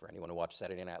for anyone who watches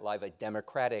Saturday Night Live, a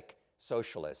democratic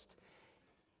socialist.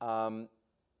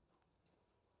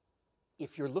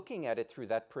 If you're looking at it through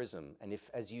that prism, and if,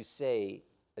 as you say,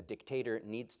 a dictator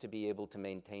needs to be able to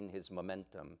maintain his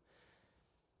momentum,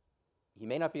 he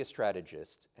may not be a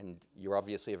strategist, and you're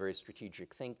obviously a very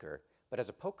strategic thinker, but as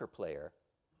a poker player,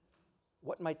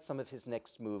 what might some of his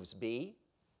next moves be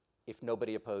if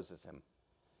nobody opposes him?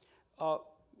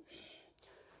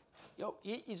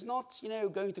 He is not,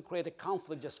 going to create a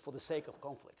conflict just for the sake of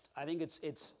conflict. I think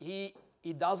he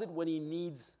does it when he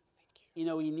needs, he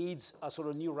needs a sort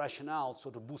of new rationale to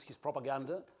boost his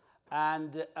propaganda,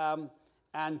 and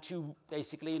to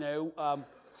basically,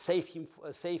 save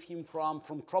him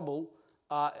from trouble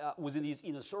within his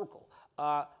inner circle.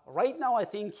 Right now, I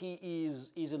think he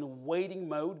is in a waiting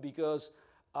mode because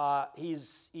he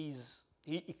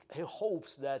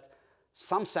hopes that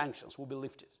some sanctions will be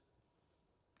lifted.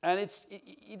 And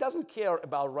he doesn't care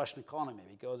about Russian economy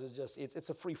because it's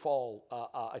a free fall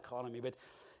economy. But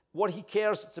what he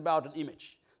cares, it's about an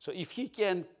image. So if he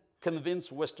can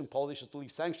convince Western politicians to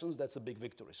lift sanctions, that's a big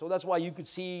victory. So that's why you could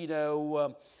see,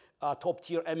 top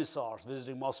tier emissaries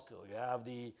visiting Moscow. You have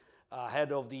the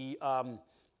head of the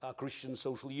Christian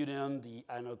Social Union, the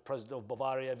president of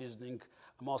Bavaria visiting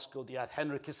Moscow. You had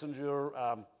Henry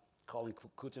Kissinger calling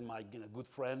Putin my good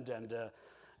friend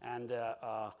and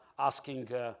asking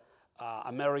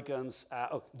Americans,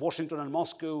 Washington and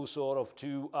Moscow, sort of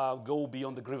to go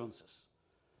beyond the grievances.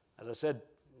 As I said,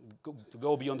 to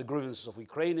go beyond the grievances of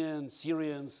Ukrainians,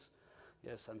 Syrians,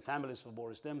 yes, and families of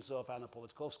Boris Nemtsov, Anna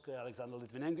Politkovskaya, Alexander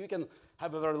Litvinenko. You can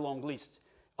have a very long list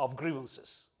of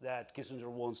grievances that Kissinger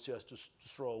wants just to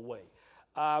throw away.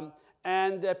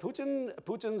 And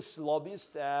Putin's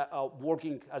lobbyists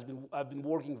have been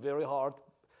working very hard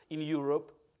in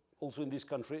Europe, also in this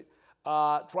country,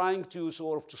 trying to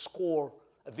sort of to score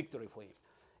a victory for him.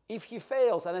 If he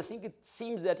fails, and I think it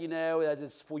seems that that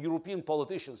it's for European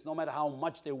politicians, no matter how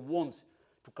much they want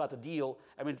to cut a deal.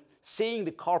 I mean, seeing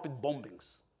the carpet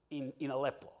bombings in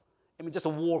Aleppo, I mean, just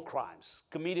war crimes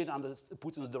committed under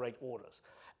Putin's direct orders,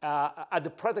 at the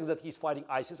pretext that he's fighting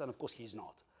ISIS, and of course he's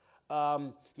not.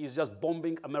 He's just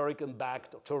bombing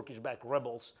American-backed or Turkish-backed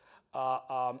rebels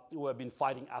who have been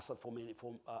fighting Assad for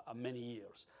many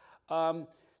years.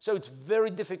 So it's very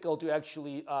difficult to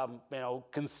actually,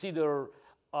 consider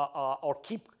or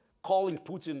keep calling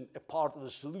Putin a part of the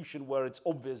solution where it's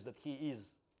obvious that he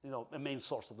is, a main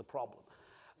source of the problem.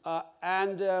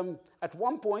 And at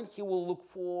one point, he will look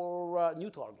for new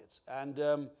targets.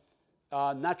 And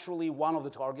naturally, one of the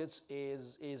targets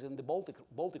is in the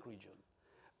Baltic region.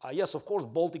 Yes, of course,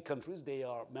 Baltic countries, they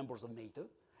are members of NATO,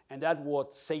 and that's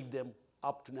what saved them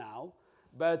up to now.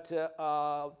 But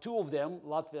two of them,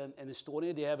 Latvia and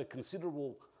Estonia, they have a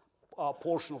considerable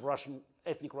portion of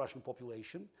ethnic Russian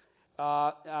population.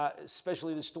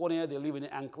 Especially in Estonia, they live in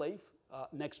an enclave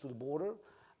next to the border.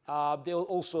 They're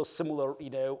also a similar,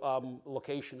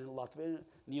 location in Latvia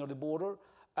near the border.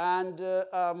 And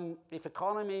if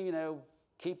economy,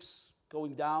 keeps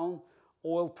going down,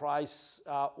 oil price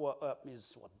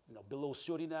is below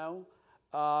 30 now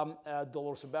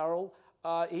dollars a barrel.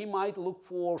 He might look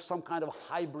for some kind of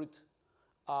hybrid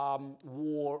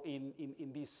war in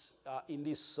this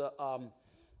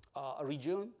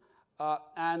region,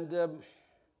 and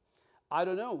I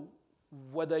don't know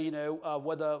whether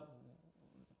whether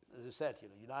as you said,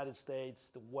 United States,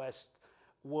 the West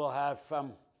will have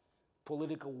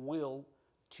political will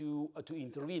to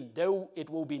intervene, though it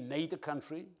will be NATO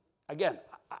country. Again,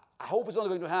 I hope it's not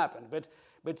going to happen, but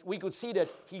we could see that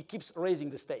he keeps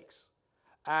raising the stakes.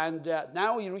 And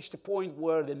now he reached a point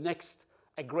where the next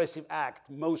aggressive act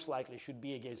most likely should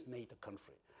be against NATO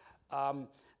country.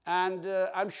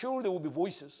 I'm sure there will be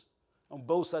voices on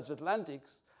both sides of the Atlantic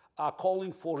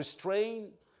calling for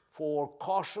restraint, for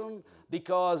caution,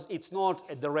 because it's not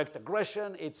a direct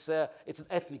aggression. It's an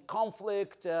ethnic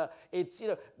conflict. There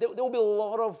will be a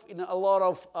lot of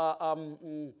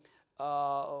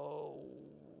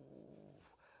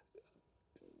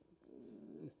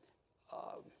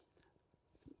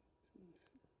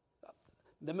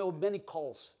there may be many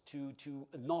calls to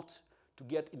not to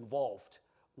get involved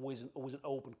with an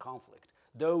open conflict,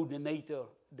 though the NATO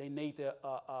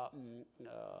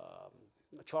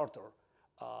charter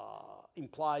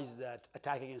implies that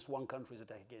attack against one country is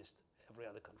attack against every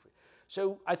other country.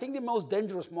 So I think the most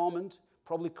dangerous moment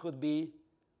probably could be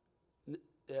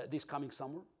this coming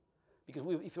summer, because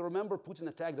if you remember, Putin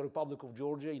attacked the Republic of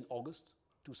Georgia in August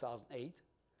 2008,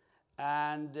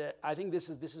 and I think this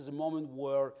is a moment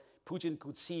where Putin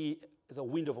could see as a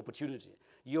window of opportunity.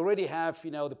 You already have,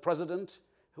 the president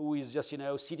who is just,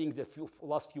 sitting the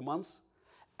last few months,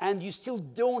 and you still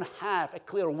don't have a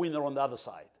clear winner on the other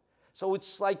side. So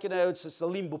it's like, it's a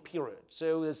limbo period.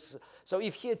 So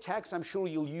if he attacks, I'm sure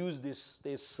you'll use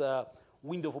this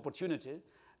window of opportunity.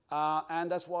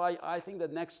 And that's why I think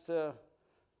that next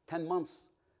 10 months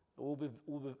will be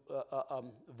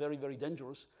very, very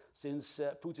dangerous, since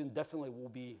Putin definitely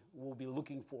will be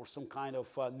looking for some kind of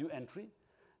new entry.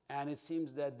 And it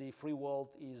seems that the free world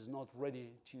is not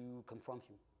ready to confront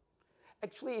him.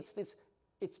 Actually,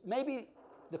 it's maybe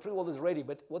the free world is ready,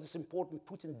 but what is important,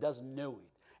 Putin doesn't know it.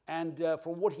 And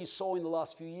from what he saw in the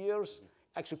last few years,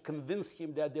 actually convinced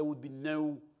him that there would be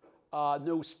no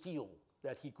steel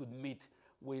that he could meet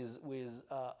with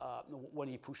when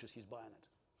he pushes his bayonet.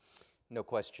 No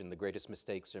question, the greatest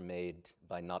mistakes are made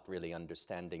by not really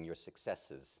understanding your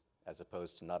successes, as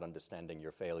opposed to not understanding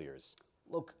your failures.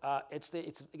 Look,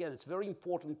 it's very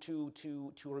important to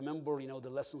remember, the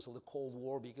lessons of the Cold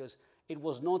War, because it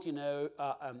was not,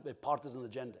 a partisan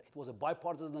agenda. It was a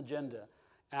bipartisan agenda.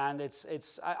 And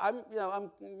I'm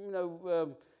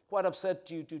quite upset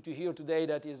to hear today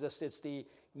that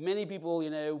many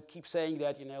people keep saying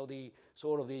that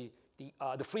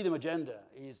the freedom agenda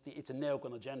it's a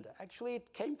neocon agenda. Actually,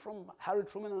 it came from Harry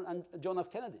Truman and John F.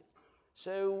 Kennedy.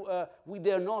 So we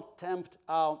dare not tempt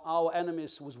our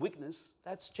enemies with weakness.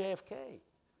 That's JFK.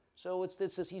 So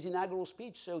this is his inaugural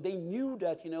speech. So they knew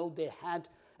that they had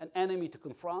an enemy to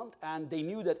confront, and they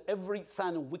knew that every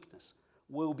sign of weakness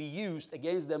will be used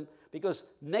against them, because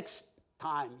next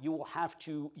time you will have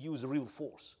to use real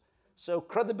force. So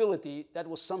credibility, that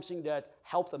was something that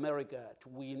helped America to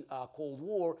win a Cold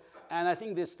War. And I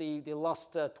think the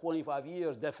last 25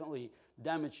 years definitely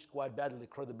damaged quite badly the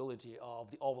credibility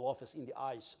of the Oval Office in the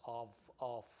eyes of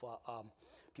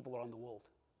people around the world.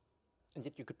 And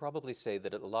yet you could probably say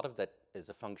that a lot of that is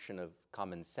a function of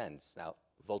common sense. Now,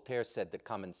 Voltaire said that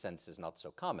common sense is not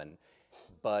so common,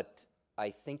 but I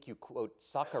think you quote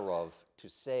Sakharov to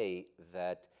say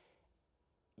that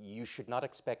you should not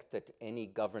expect that any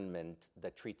government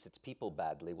that treats its people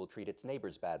badly will treat its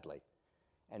neighbors badly.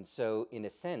 And so, in a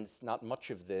sense, not much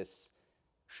of this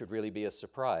should really be a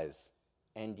surprise.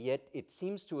 And yet it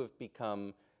seems to have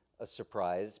become a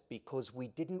surprise because we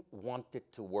didn't want it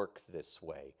to work this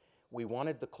way. We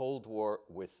wanted the Cold War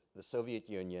with the Soviet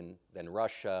Union, then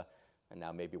Russia, and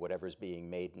now maybe whatever's being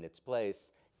made in its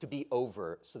place, to be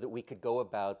over so that we could go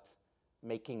about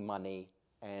making money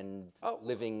and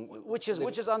living. Which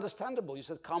is understandable. You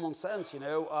said common sense,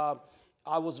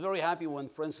 I was very happy when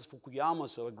Francis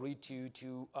Fukuyama agreed to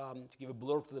give a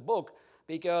blurb to the book,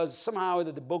 because somehow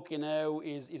the book,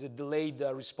 is a delayed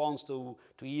response to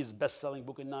his best-selling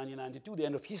book in 1992, The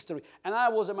End of History. And I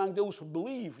was among those who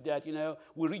believed that,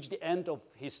 we reached the end of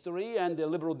history and the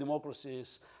liberal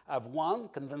democracies have won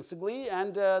convincingly,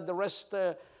 and the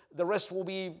rest will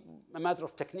be a matter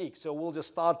of technique. So we'll just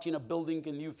start, building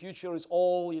a new future. It's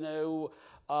all,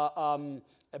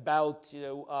 about,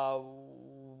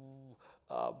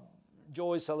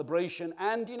 joy, celebration,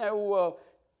 and,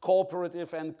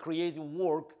 cooperative and creative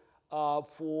work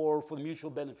for the mutual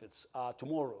benefits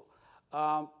tomorrow.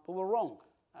 But we're wrong.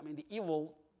 I mean, the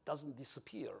evil doesn't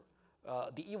disappear.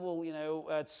 The evil,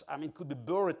 it could be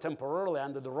buried temporarily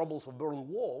under the rubble of Berlin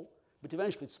Wall, but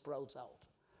eventually it sprouts out.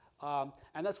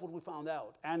 And that's what we found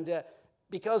out. And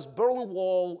because Berlin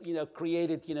Wall,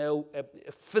 created,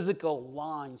 a physical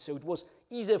line, so it was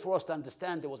easier for us to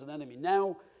understand there was an enemy.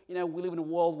 Now, we live in a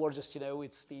world where just,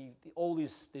 it's all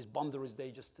these boundaries,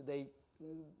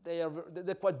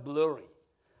 they're quite blurry.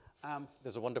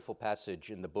 There's a wonderful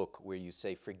passage in the book where you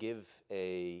say, forgive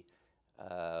a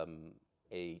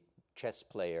chess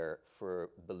player for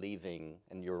believing,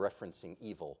 and you're referencing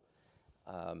evil,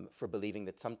 for believing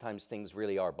that sometimes things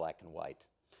really are black and white.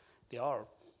 They are.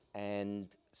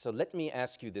 And so let me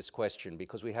ask you this question,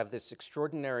 because we have this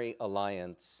extraordinary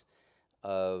alliance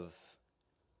of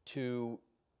two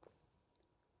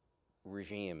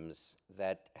regimes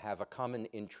that have a common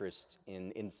interest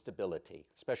in instability,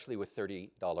 especially with $30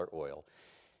 oil.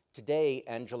 Today,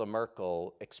 Angela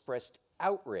Merkel expressed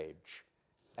outrage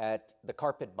at the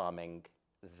carpet bombing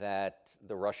that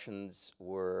the Russians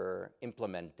were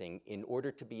implementing in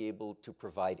order to be able to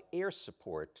provide air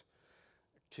support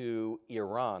to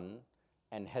Iran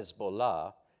and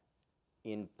Hezbollah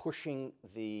in pushing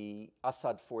the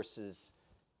Assad forces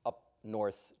up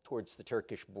north towards the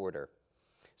Turkish border.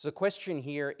 So the question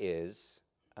here is,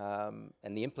 and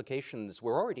the implications,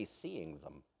 we're already seeing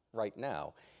them right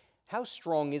now, how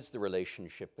strong is the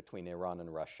relationship between Iran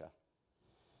and Russia?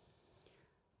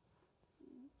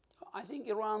 I think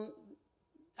Iran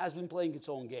has been playing its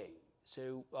own game.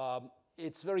 So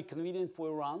it's very convenient for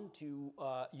Iran to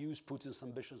use Putin's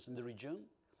ambitions in the region.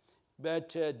 But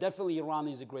definitely Iran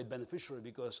is a great beneficiary,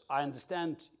 because I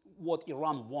understand what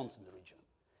Iran wants in the region.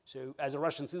 So as a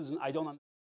Russian citizen, I don't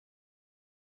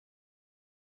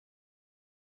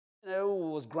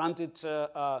was granted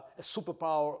a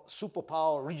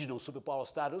regional superpower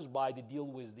status by the deal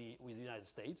with the United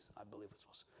States. I believe it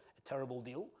was a terrible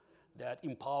deal that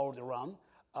empowered Iran.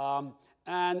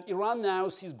 And Iran now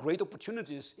sees great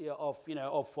opportunities of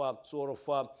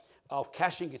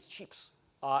cashing its chips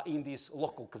in this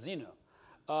local casino.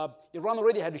 Iran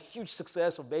already had a huge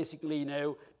success of basically,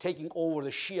 taking over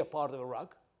the Shia part of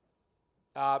Iraq.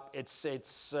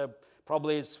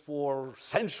 Probably it's for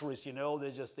centuries,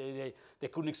 they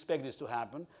couldn't expect this to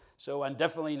happen. So, and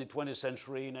definitely in the 20th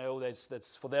century,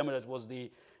 that's for them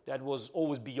that was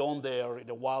always beyond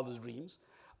their wildest dreams.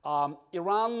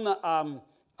 Iran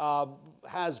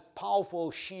has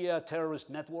powerful Shia terrorist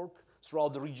network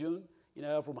throughout the region,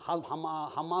 from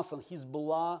Hamas and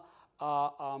Hezbollah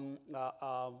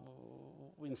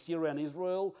in Syria and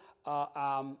Israel,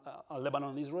 Lebanon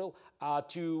and Israel,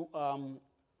 to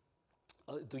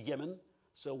Yemen,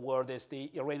 so where there's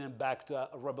the Iranian-backed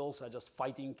rebels are just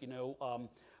fighting,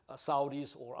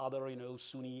 Saudis or other,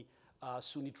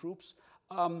 Sunni troops.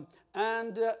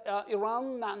 And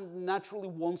Iran naturally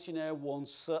wants,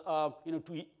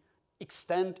 to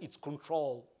extend its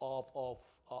control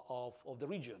of the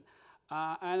region.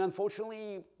 And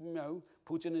unfortunately,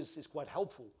 Putin is quite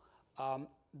helpful.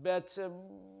 But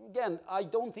again, I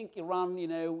don't think Iran,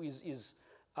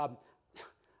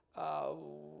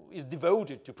 is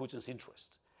devoted to Putin's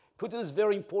interest. Putin is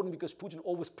very important because Putin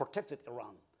always protected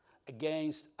Iran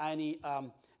against any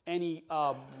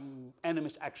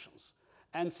enemy's actions.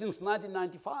 And since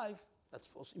 1995, that's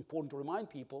also important to remind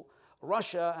people,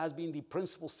 Russia has been the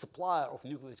principal supplier of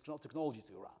nuclear technology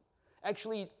to Iran.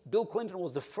 Actually, Bill Clinton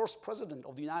was the first president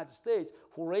of the United States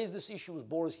who raised this issue with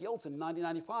Boris Yeltsin in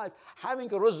 1995,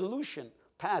 having a resolution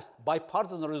passed,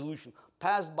 bipartisan resolution,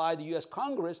 passed by the US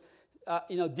Congress,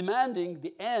 demanding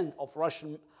the end of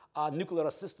Russian nuclear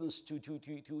assistance to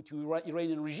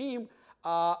Iranian regime,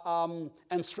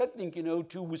 and threatening,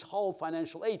 to withhold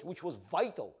financial aid, which was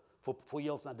vital for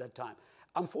Yeltsin at that time.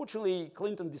 Unfortunately,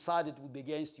 Clinton decided it would be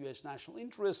against U.S. national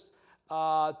interest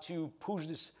to push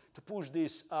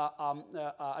this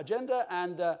agenda,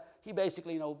 and he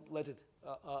basically, let it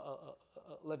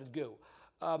go.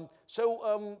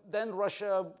 Then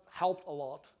Russia helped a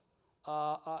lot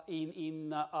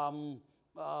in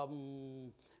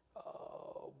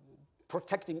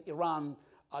protecting Iran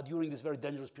during this very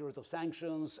dangerous period of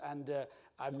sanctions, and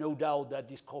I have no doubt that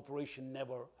this cooperation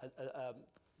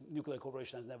nuclear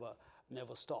cooperation has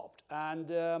never stopped. And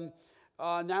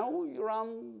now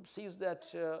Iran sees that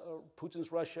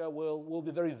Putin's Russia will be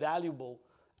a very valuable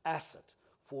asset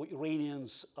for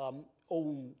Iranians'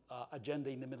 own agenda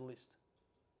in the Middle East.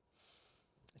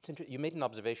 It's interesting. You made an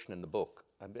observation in the book.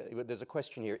 There's a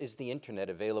question here. Is the internet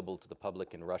available to the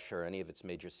public in Russia or any of its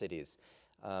major cities?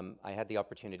 I had the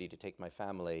opportunity to take my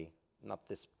family, not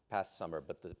this past summer,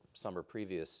 but the summer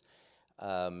previous,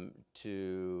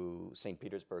 to St.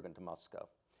 Petersburg and to Moscow.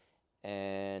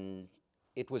 And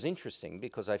it was interesting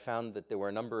because I found that there were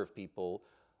a number of people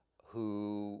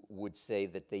who would say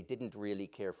that they didn't really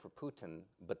care for Putin,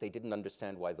 but they didn't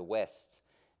understand why the West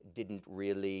didn't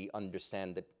really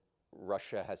understand that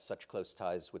Russia has such close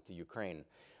ties with the Ukraine.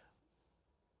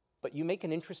 But you make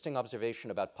an interesting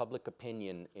observation about public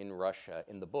opinion in Russia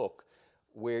in the book,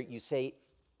 where you say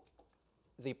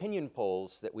the opinion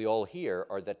polls that we all hear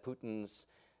are that Putin's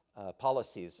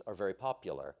policies are very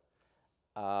popular.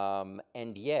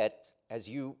 And yet, as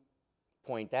you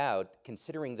point out,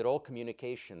 considering that all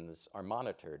communications are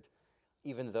monitored,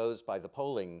 even those by the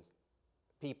polling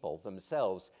people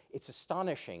themselves, it's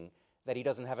astonishing that he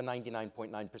doesn't have a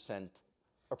 99.9%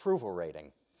 approval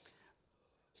rating.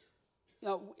 You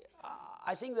know,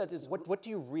 I think that is... What do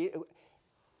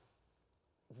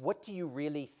you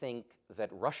really think that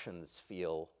Russians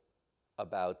feel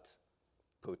about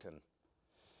Putin?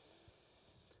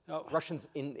 No. Russians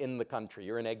in the country,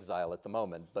 you're in exile at the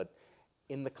moment, but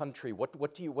in the country,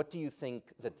 what do you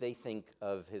think that they think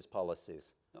of his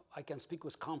policies? No, I can speak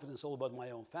with confidence all about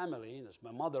my own family, that's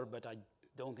my mother, but I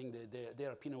don't think that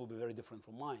their opinion will be very different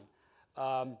from mine.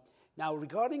 Now,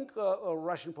 regarding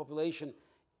Russian population,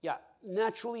 yeah,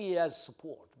 naturally he has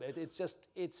support, but it's just,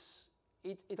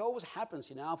 it always happens,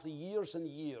 you know, after years and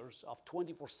years of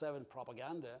 24/7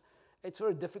 propaganda, it's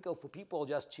very difficult for people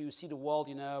just to see the world,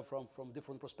 you know, from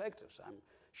different perspectives. I'm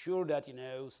sure that, you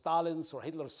know, Stalin's or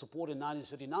Hitler's support in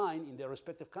 1939 in their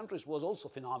respective countries was also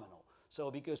phenomenal.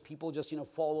 So because people just, you know,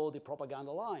 follow the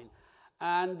propaganda line.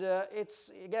 And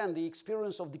it's, again, the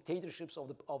experience of dictatorships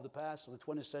of the past, of the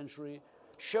 20th century,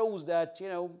 shows that, you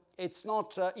know, it's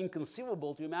not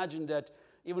inconceivable to imagine that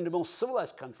even the most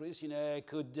civilized countries, you know,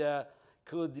 could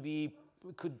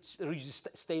reach a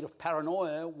state of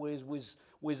paranoia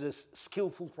with a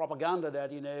skillful propaganda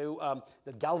that, you know,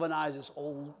 that galvanizes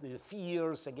all the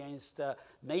fears against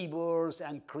neighbors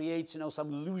and creates, you know,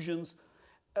 some illusions.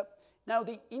 Now,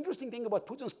 the interesting thing about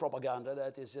Putin's propaganda,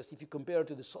 that is just, if you compare it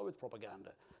to the Soviet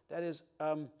propaganda, that is,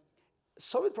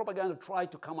 Soviet propaganda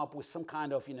tried to come up with some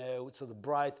kind of, you know, sort of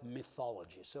bright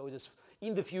mythology. So it is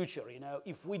in the future, you know,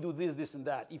 if we do this, this, and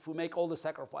that, if we make all the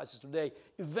sacrifices today,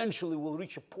 eventually we'll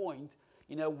reach a point,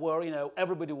 you know, where, you know,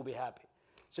 everybody will be happy.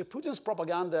 So Putin's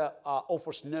propaganda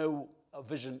offers no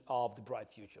vision of the bright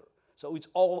future. So it's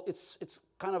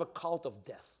kind of a cult of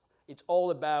death. It's all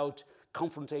about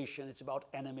confrontation. It's about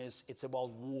enemies. It's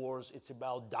about wars. It's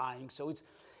about dying. So it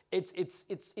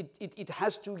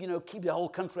has to, you know, keep the whole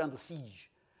country under siege,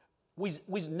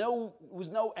 with no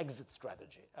exit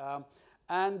strategy. A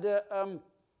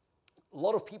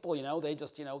lot of people, you know, they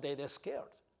just, you know, they're scared.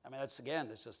 I mean, that's, again,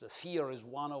 it's just the fear is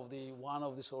one of the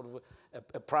sort of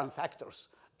prime factors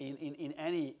in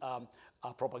any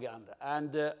propaganda.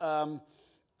 And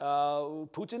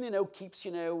Putin, you know, keeps,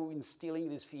 you know, instilling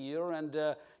this fear,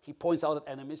 and he points out at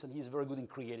enemies, and he's very good in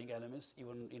creating enemies,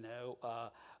 even, you know,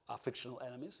 fictional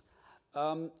enemies.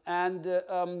 I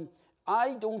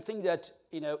don't think that,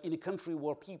 you know, in a country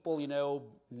where people, you know,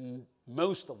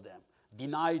 most of them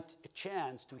denied a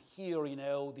chance to hear, you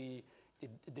know, the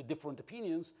different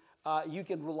opinions, you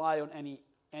can rely on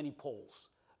any polls.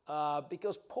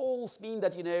 Because polls mean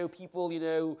that, you know, people, you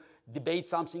know, debate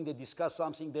something, they discuss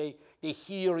something, they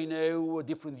hear, you know,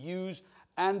 different views,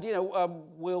 and, you know,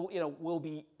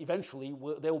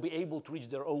 they will be able to reach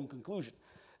their own conclusion.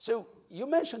 So you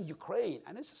mentioned Ukraine,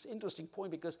 and this is an interesting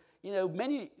point because, you know,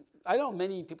 I know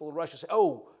many people in Russia say,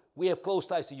 oh, we have close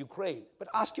ties to Ukraine, but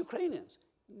ask Ukrainians.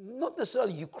 Not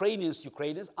necessarily Ukrainians,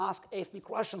 ask ethnic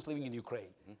Russians living in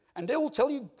Ukraine. Mm-hmm. And they will tell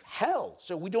you, hell,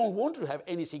 so we don't want to have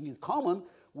anything in common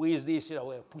with these, you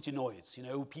know, Putinoids, you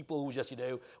know, people who just, you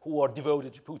know, who are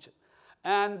devoted to Putin.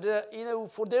 And, you know,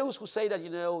 for those who say that, you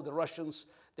know, the Russians,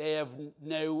 they have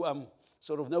no,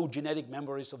 sort of no genetic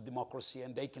memories of democracy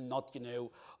and they cannot, you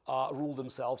know, rule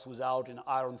themselves without an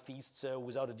iron fist, so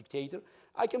without a dictator.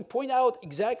 I can point out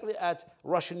exactly at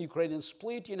Russian-Ukrainian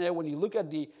split, you know, when you look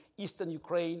at the eastern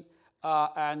Ukraine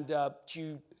and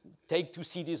to take two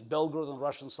cities, Belgrade on the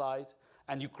Russian side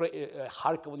and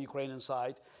Kharkov on the Ukrainian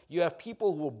side, you have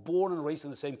people who were born and raised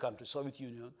in the same country, Soviet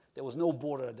Union. There was no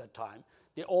border at that time.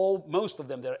 Most of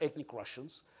them, they're ethnic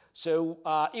Russians. So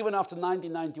even after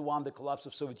 1991, the collapse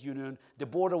of Soviet Union, the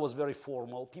border was very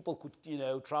formal. People could, you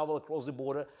know, travel across the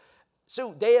border.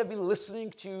 So they have been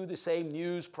listening to the same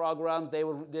news programs. They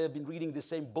have been reading the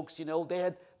same books, you know. They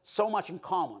had so much in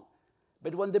common.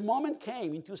 But when the moment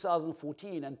came in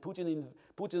 2014 and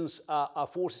Putin's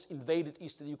forces invaded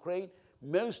eastern Ukraine,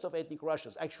 most of ethnic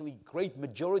Russians, actually great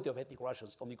majority of ethnic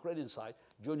Russians on the Ukrainian side,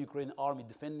 joined the Ukrainian army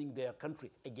defending their country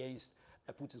against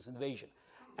Putin's invasion.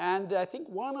 And I think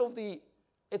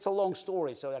it's a long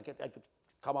story, so I could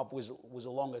come up with a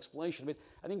long explanation, but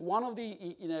I think one of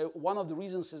the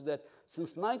reasons is that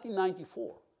since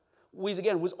 1994,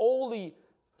 with all the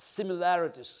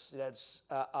similarities that's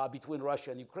between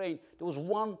Russia and Ukraine, there was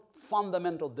one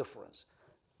fundamental difference.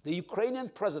 The Ukrainian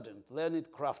president,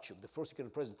 Leonid Kravchuk, the first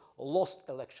Ukrainian president, lost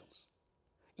elections.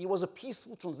 It was a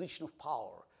peaceful transition of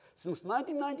power. Since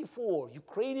 1994,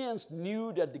 Ukrainians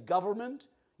knew that the government,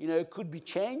 could be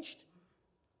changed,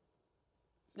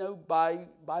 by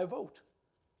a vote,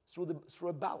 through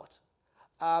a ballot.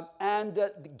 The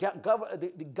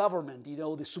government,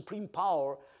 the supreme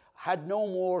power, had no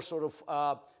more sort of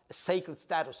a sacred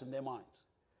status in their minds.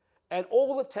 And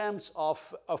all attempts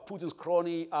of Putin's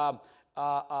crony, Viktor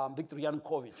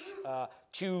Yanukovych,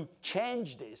 to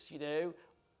change this,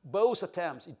 both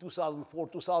attempts in 2004,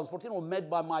 2014 were met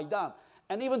by Maidan.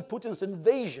 And even Putin's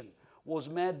invasion was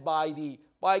met by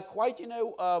quite,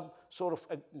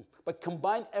 by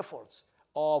combined efforts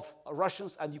of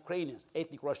Russians and Ukrainians,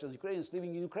 ethnic Russians and Ukrainians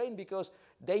living in Ukraine, because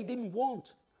they didn't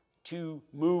want to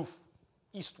move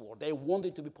eastward. They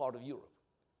wanted to be part of Europe.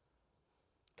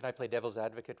 Can I play devil's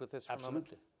advocate with this for Absolutely. a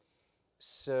moment?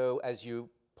 So, as you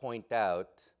point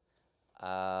out,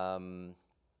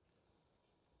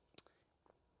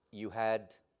 you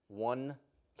had one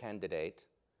candidate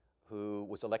who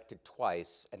was elected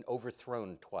twice and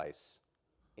overthrown twice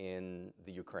in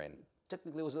the Ukraine.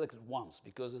 Technically, he was elected once,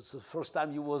 because it's the first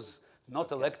time he was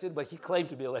not elected, but he claimed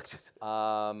to be elected.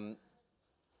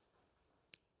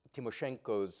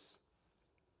 Tymoshenko's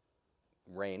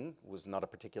reign was not a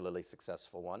particularly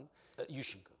successful one.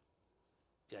 Yushchenko.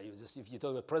 Yeah, if you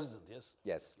talk about president, yes?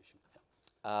 Yes. Yushchenko,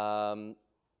 yeah.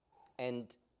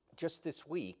 And just this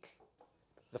week,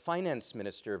 the finance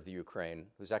minister of the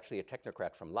Ukraine, who's actually a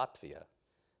technocrat from Latvia,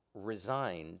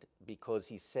 resigned because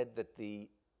he said that the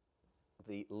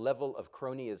level of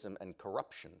cronyism and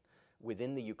corruption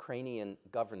within the Ukrainian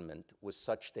government was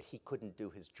such that he couldn't do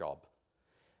his job,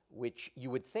 which you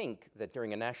would think that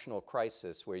during a national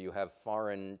crisis where you have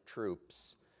foreign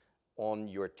troops on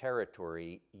your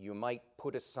territory, you might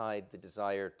put aside the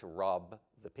desire to rob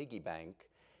the piggy bank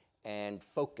and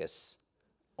focus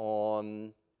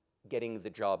on getting the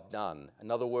job done.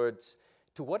 In other words,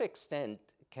 to what extent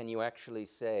can you actually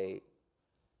say,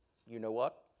 you know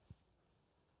what?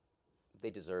 They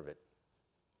deserve it.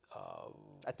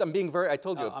 I'm being very. I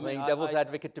told you, playing devil's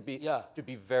advocate to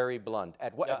be very blunt.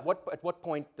 At what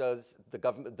point does the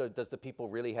government, does the people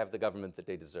really have the government that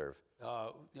they deserve?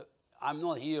 I'm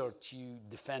not here to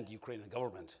defend the Ukrainian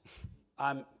government.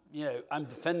 I'm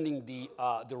defending the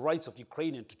rights of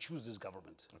Ukrainians to choose this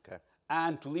government. Okay.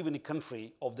 And to live in a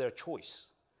country of their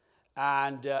choice.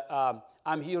 And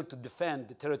I'm here to defend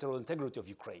the territorial integrity of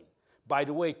Ukraine. By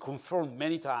the way, confirmed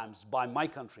many times by my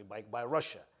country, by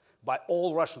Russia, by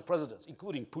all Russian presidents,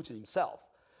 including Putin himself,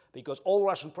 because all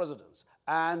Russian presidents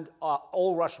and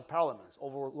all Russian parliaments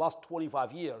over the last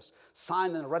 25 years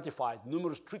signed and ratified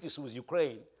numerous treaties with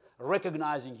Ukraine,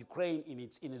 recognizing Ukraine in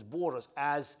its borders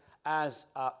as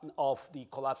of the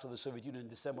collapse of the Soviet Union in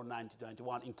December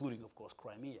 1991, including, of course,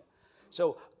 Crimea.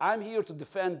 So I'm here to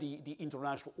defend the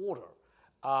international order,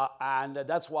 and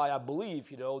that's why I believe,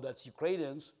 that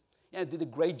Ukrainians did a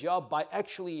great job by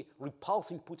actually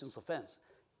repulsing Putin's offense.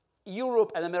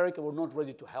 Europe and America were not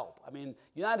ready to help. I mean,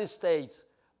 the United States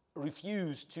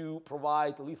refused to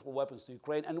provide lethal weapons to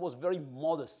Ukraine, and it was very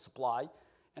modest supply.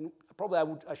 And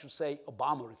probably I should say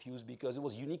Obama refused, because it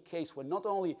was a unique case where not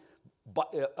only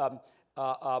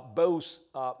both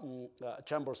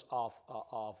chambers of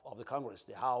the Congress,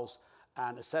 the House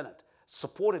and the Senate,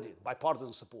 supported it,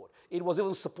 bipartisan support. It was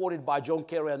even supported by John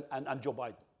Kerry and Joe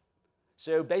Biden.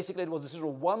 So basically, it was the decision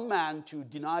of one man to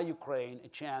deny Ukraine a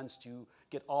chance to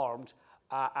get armed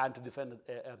and to defend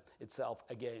herself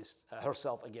against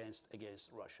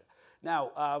Russia.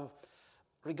 Now,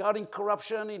 regarding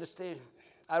corruption in the state,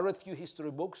 I read a few history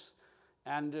books,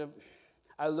 and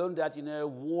I learned that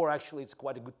war actually is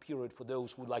quite a good period for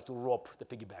those who would like to rob the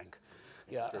piggy bank.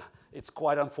 Yeah, it's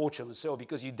quite unfortunate. So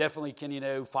because you definitely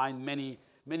can find many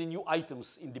new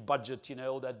items in the budget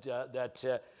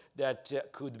that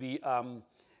could be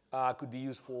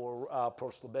used for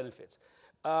personal benefits.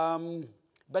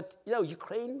 But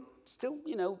Ukraine still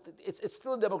it's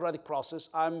still a democratic process.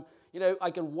 I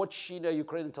can watch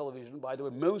Ukrainian television. By the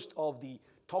way, most of the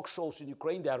talk shows in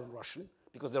Ukraine, they are in Russian,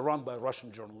 because they're run by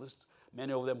Russian journalists.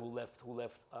 Many of them who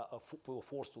were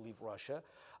forced to leave Russia.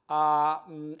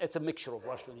 It's a mixture of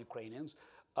Russian and Ukrainians,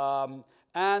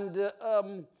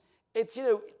 it's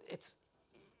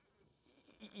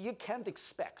you can't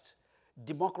expect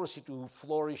democracy to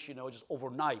flourish, just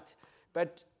overnight.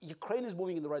 But Ukraine is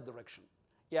moving in the right direction.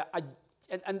 Yeah,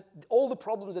 and all the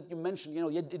problems that you mentioned,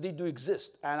 they do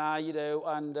exist,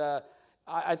 and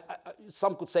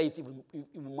some could say it's even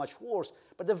much worse.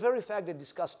 But the very fact that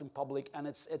discussed in public, and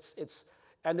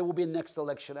and there will be a next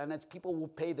election, and people will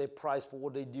pay their price for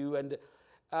what they do. And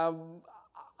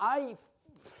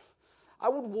I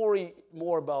would worry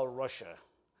more about Russia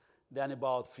than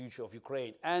about the future of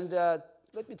Ukraine. And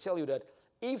let me tell you that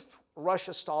if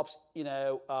Russia stops,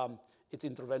 its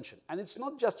intervention, and it's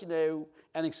not just,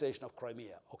 annexation of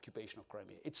Crimea, occupation of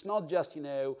Crimea. It's not just,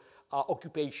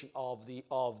 occupation of the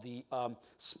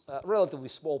relatively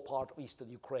small part of eastern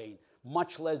Ukraine,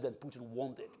 much less than Putin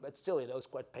wanted. But still, it's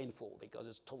quite painful because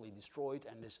it's totally destroyed,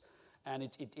 and it's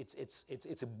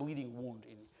a bleeding wound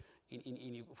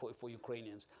for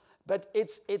Ukrainians. But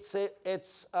it's a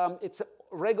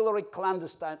regular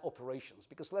clandestine operations,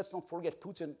 because let's not forget,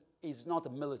 Putin is not a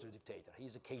military dictator.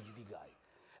 He's a KGB guy.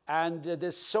 And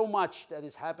there's so much that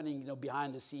is happening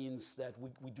behind the scenes that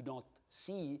we do not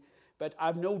see. But I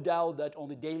have no doubt that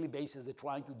on a daily basis they're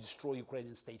trying to destroy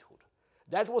Ukrainian statehood.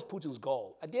 That was Putin's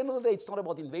goal. At the end of the day, it's not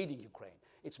about invading Ukraine.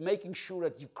 It's making sure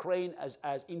that Ukraine as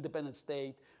independent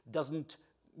state doesn't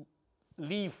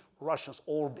leave Russia's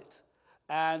orbit.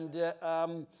 And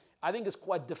I think it's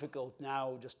quite difficult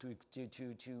now just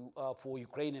for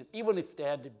Ukrainian, even if they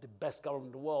had the best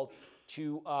government in the world,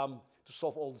 to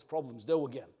solve all these problems. Though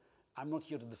again, I'm not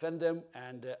here to defend them,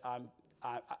 and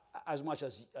as much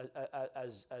as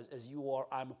you are,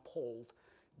 I'm appalled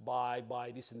by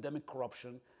this endemic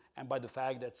corruption and by the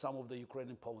fact that some of the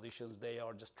Ukrainian politicians, they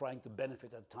are just trying to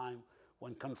benefit at a time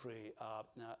when country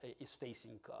is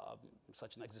facing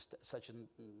such an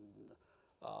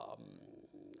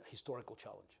historical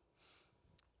challenge.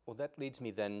 Well, that leads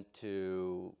me then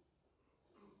to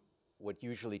what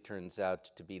usually turns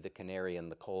out to be the canary in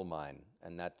the coal mine,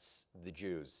 and that's the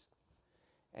Jews.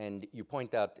 And you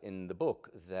point out in the book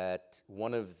that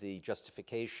one of the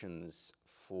justifications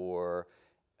for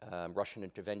Russian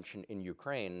intervention in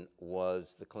Ukraine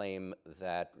was the claim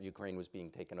that Ukraine was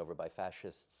being taken over by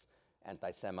fascists,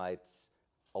 anti-Semites,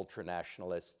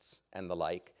 ultra-nationalists, and the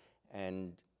like.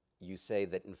 And you say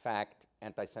that, in fact,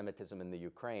 anti-Semitism in the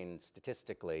Ukraine,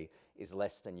 statistically, is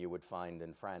less than you would find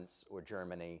in France or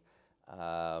Germany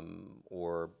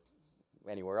or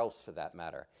anywhere else for that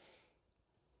matter.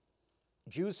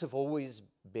 Jews have always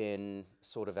been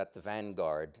sort of at the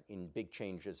vanguard in big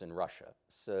changes in Russia.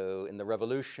 So in the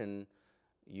revolution,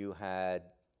 you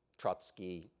had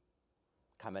Trotsky,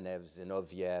 Kamenev,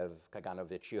 Zinoviev,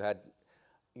 Kaganovich. You had,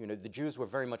 the Jews were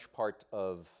very much part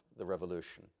of the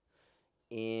revolution.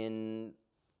 In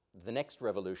the next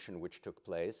revolution which took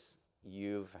place,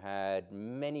 you've had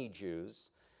many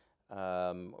Jews,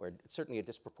 or certainly a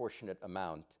disproportionate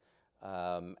amount,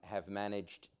 have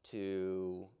managed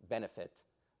to benefit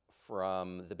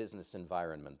from the business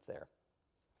environment there.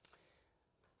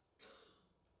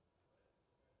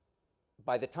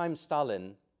 By the time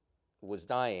Stalin was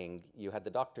dying, you had the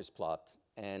doctor's plot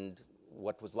and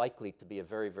what was likely to be a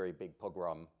very, very big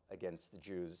pogrom against the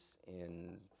Jews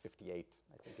in 58,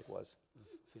 I think it was.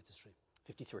 53.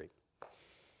 53.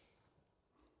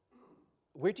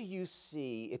 Where do you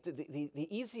see it, the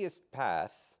easiest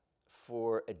path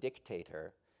for a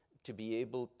dictator to be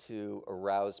able to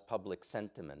arouse public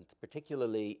sentiment,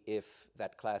 particularly if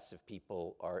that class of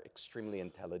people are extremely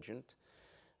intelligent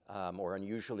or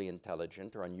unusually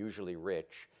intelligent or unusually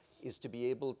rich, is to be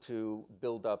able to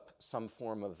build up some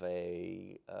form of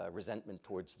a resentment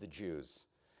towards the Jews.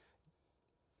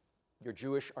 You're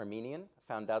Jewish Armenian.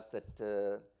 Found out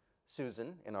that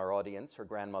Susan, in our audience, her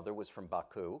grandmother was from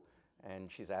Baku,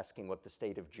 and she's asking what the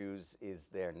state of Jews is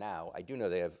there now. I do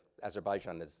know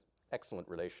Azerbaijan has excellent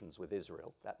relations with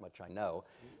Israel. That much I know.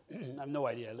 I have no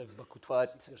idea. I lived in Baku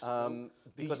 26 years ago.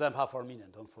 Because I'm half Armenian,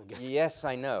 don't forget. Yes,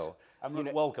 I know. I'm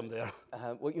not welcome there.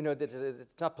 Well,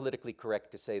 it's not politically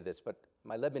correct to say this, but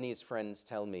my Lebanese friends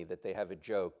tell me that they have a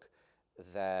joke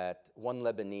that one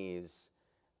Lebanese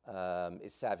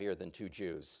is savvier than two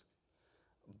Jews.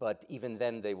 But even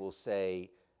then they will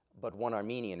say, but one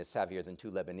Armenian is savvier than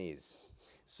two Lebanese.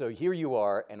 So here you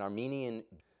are, an Armenian.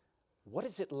 What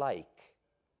is it like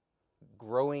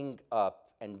growing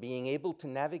up and being able to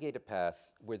navigate a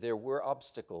path where there were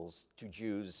obstacles to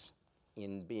Jews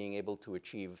in being able to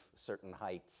achieve certain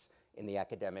heights in the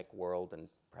academic world and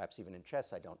perhaps even in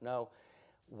chess, I don't know.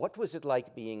 What was it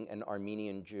like being an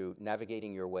Armenian Jew,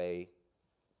 navigating your way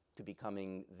to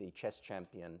becoming the chess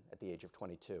champion at the age of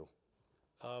 22?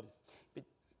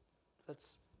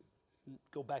 Let's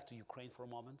go back to Ukraine for a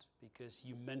moment, because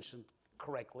you mentioned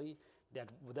correctly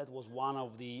that was one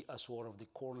of the sort of the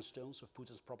cornerstones of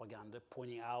Putin's propaganda,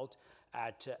 pointing out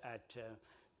at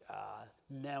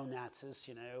neo-Nazis,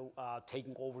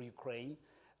 taking over Ukraine.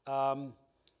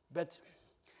 But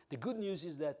the good news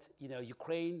is that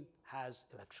Ukraine has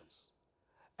elections.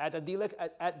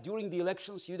 During the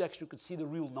elections, you actually could see the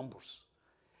real numbers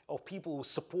of people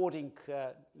supporting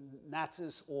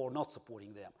Nazis or not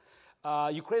supporting them.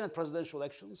 Ukraine had presidential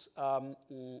elections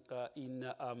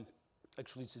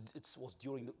actually it was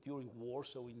during war,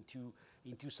 so in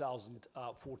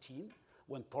 2014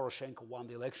 when Poroshenko won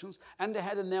the elections, and they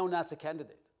had a neo-Nazi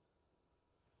candidate.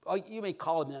 Or you may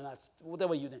call him neo-Nazi,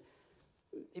 whatever you name.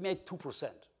 He made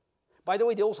 2%. By the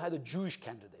way, they also had a Jewish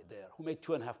candidate there who made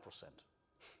 2.5%.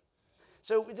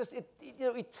 So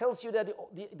it tells you that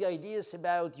the ideas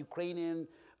about Ukrainian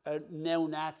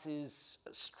neo-Nazis'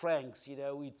 strengths,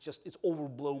 it's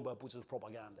overblown by Putin's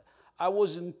propaganda. I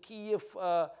was in Kiev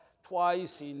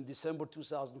twice in December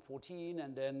 2014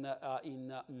 and then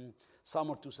in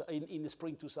the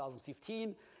spring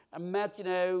 2015. I met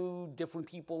different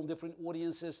people, different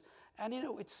audiences, and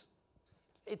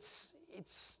it's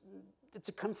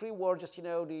a country where just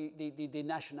the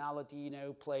nationality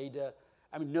played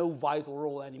no vital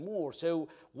role anymore. So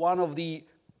one of the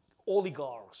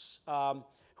oligarchs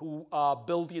who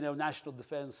built national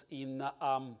defense in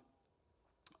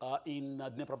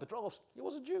Dnipropetrovsk, he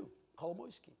was a Jew,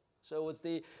 Kolomoisky. So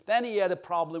then he had a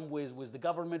problem with the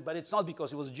government, but it's not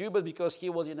because he was a Jew, but because he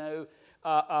was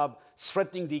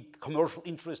threatening the commercial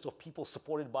interest of people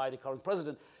supported by the current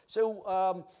president.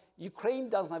 So Ukraine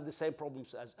doesn't have the same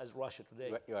problems as Russia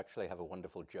today. You actually have a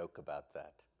wonderful joke about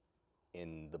that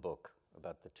in the book,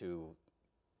 about the two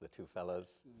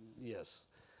fellows. Yes.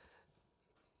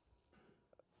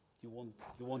 You want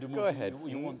to move? Go ahead.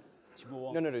 You want to move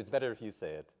on? No, it's better if you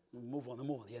say it. Move on.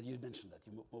 Yeah, you mentioned that.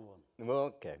 You move on.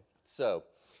 Okay. So,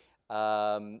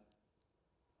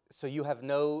 so you have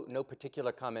no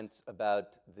particular comments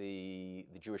about the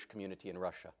Jewish community in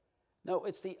Russia? No,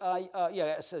 it's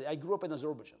I grew up in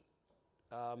Azerbaijan,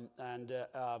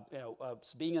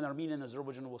 being an Armenian in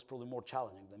Azerbaijan was probably more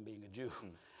challenging than being a Jew.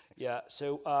 Yeah.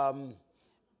 So I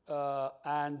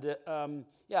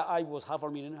was half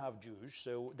Armenian, half Jewish.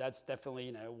 So that's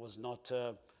definitely was not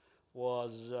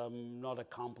a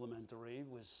complimentary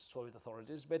with Soviet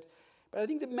authorities, but I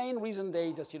think the main reason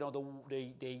they just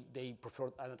they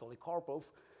preferred Anatoly Karpov,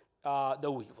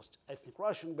 though he was ethnic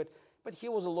Russian, but he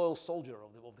was a loyal soldier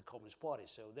of the Communist Party.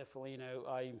 So definitely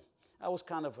I was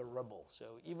kind of a rebel.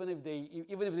 So even if they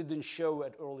didn't show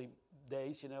at early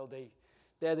days, they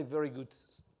had a very good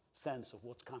sense of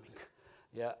what's coming.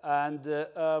 Yeah, and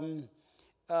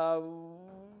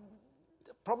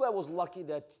probably I was lucky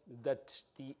that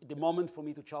the moment for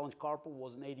me to challenge Karpov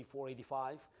was in 84,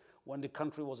 85, when the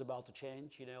country was about to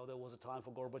change. There was a time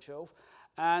for Gorbachev,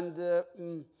 and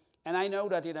I know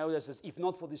that if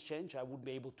not for this change, I wouldn't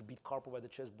be able to beat Karpov at the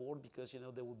chessboard because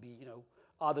there would be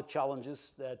other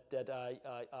challenges that I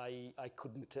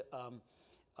couldn't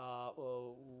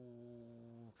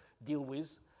deal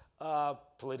with,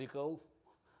 political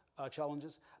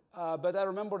challenges. But I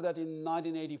remember that in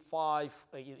 1985,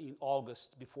 in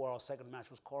August, before our second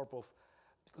match with Karpov,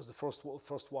 because the first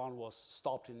one was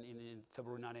stopped in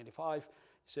February 1985,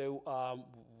 so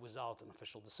without an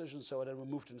official decision. So then we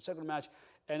moved to the second match,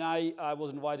 and I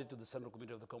was invited to the Central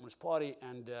Committee of the Communist Party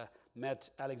and met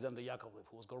Alexander Yakovlev,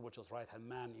 who was Gorbachev's right-hand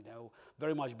man,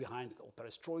 very much behind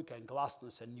perestroika and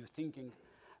glasnost and new thinking.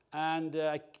 And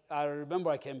I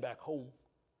remember I came back home,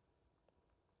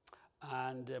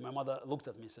 and my mother looked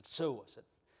at me and said, "So," I said,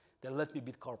 "then let me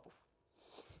beat Karpov."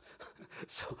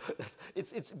 So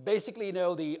it's basically,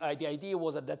 the idea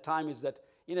was at that time is that,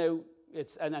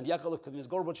 and Yakovlev convinced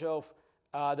Gorbachev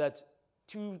that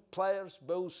two players,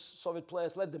 both Soviet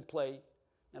players, let them play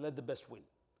and let the best win.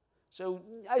 So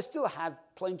I still had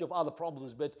plenty of other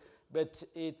problems, but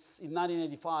it's in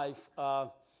 1985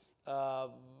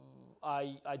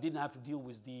 I didn't have to deal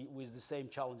with the same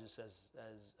challenges as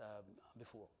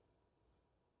before.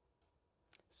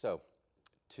 So,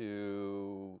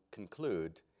 to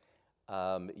conclude,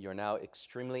 you're now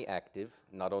extremely active,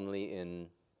 not only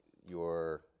in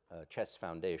your chess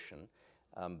foundation,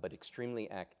 but extremely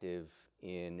active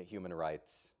in human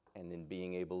rights and in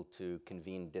being able to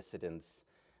convene dissidents,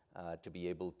 to be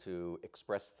able to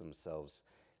express themselves.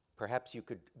 Perhaps you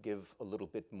could give a little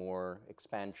bit more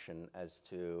expansion as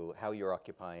to how you're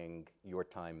occupying your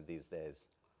time these days.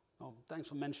 Oh, thanks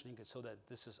for mentioning it. So that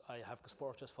I have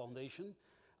Kasparov Chess Foundation.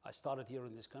 I started here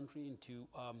in this country in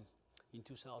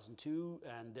 2002,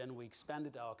 and then we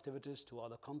expanded our activities to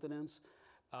other continents.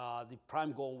 The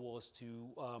prime goal was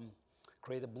to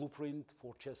create a blueprint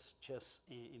for chess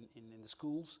in the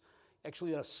schools. Actually,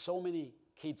 there are so many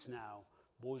kids now,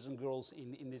 boys and girls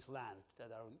in this land,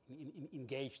 that are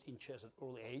engaged in chess at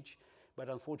early age. But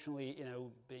unfortunately,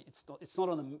 it's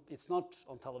not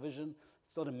on television.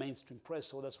 It's not a mainstream press.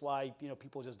 So that's why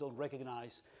people just don't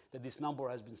recognize that this number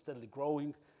has been steadily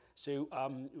growing. So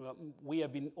we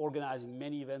have been organizing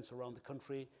many events around the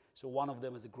country. So one of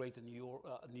them is the Greater New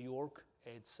York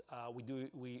It's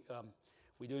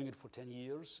we're doing it for 10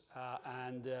 years,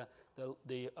 and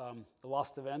the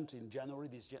last event in January,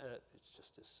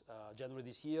 January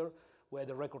this year, we had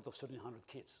a record of 1,300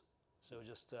 kids. So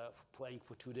just playing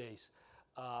for 2 days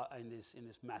in this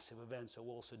massive event. So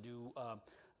we also do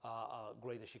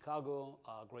Greater Chicago,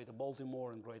 Greater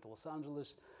Baltimore, and Greater Los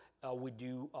Angeles. We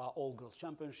do all-girls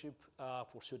championship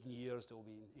for certain years. They will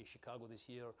be in Chicago this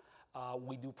year.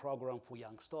 We do program for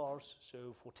young stars.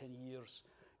 So for 10 years,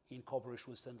 in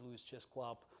cooperation with St. Louis Chess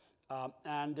Club,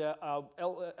 and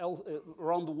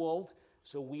around the world.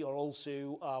 So we are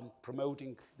also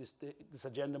promoting this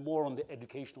agenda more on the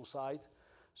educational side.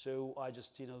 So I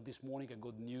just, this morning I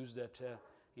got news that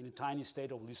in a tiny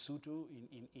state of Lesotho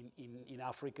in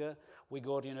Africa, we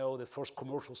got, the first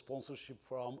commercial sponsorship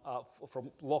from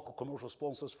local commercial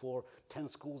sponsors for 10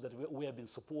 schools that we have been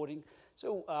supporting.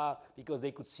 So because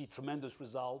they could see tremendous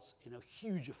results,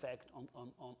 huge effect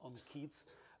on kids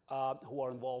who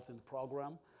are involved in the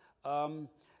program.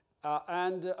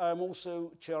 And I'm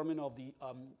also chairman of the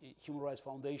Human Rights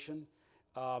Foundation.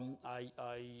 I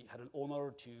had an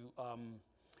honor to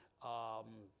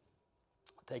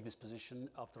take this position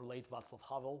after late Václav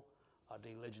Havel,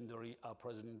 the legendary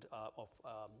president of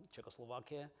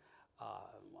Czechoslovakia,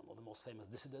 one of the most famous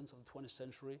dissidents of the 20th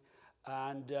century.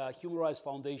 And Human Rights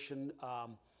Foundation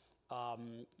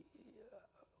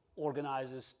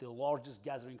organizes the largest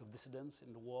gathering of dissidents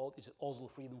in the world. It's the Oslo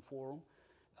Freedom Forum,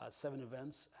 7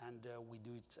 events, and we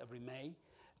do it every May.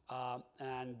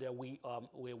 And we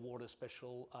award a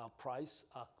special prize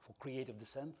for creative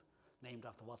dissent, named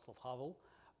after Václav Havel.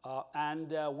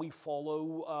 And we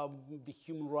follow the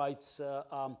human rights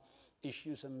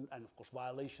issues and of course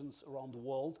violations around the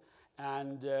world.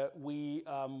 And we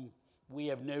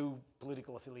have no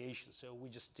political affiliation, so we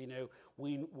just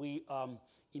we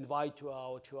invite to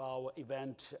our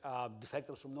event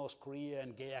defectors from North Korea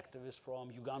and gay activists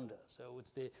from Uganda. So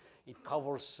it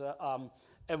covers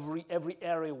every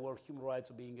area where human rights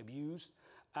are being abused,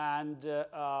 and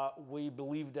we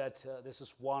believe that this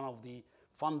is one of the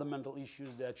fundamental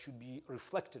issues that should be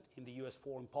reflected in the U.S.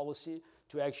 foreign policy,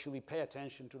 to actually pay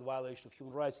attention to the violation of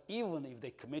human rights, even if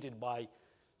they're committed by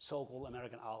so-called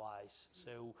American allies.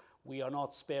 So we are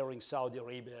not sparing Saudi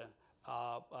Arabia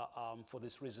for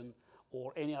this reason,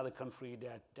 or any other country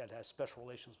that has special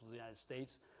relations with the United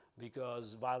States,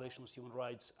 because violations of human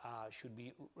rights should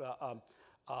be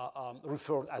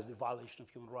referred as the violation of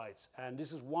human rights. And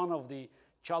this is one of the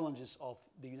challenges of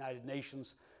the United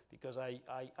Nations, because I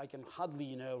can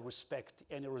hardly respect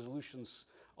any resolutions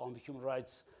on the human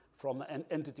rights from an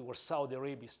entity where Saudi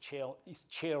Arabia is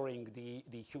chairing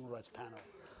the human rights panel.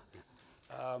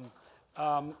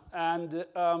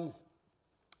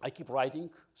 I keep writing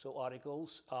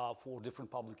articles for different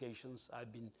publications.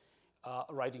 I've been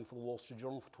writing for the Wall Street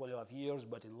Journal for 25 years,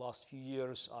 but in the last few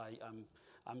years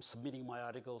I'm submitting my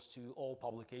articles to all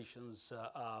publications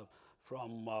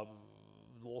from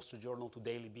the Wall Street Journal to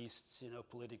Daily Beast,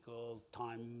 Political,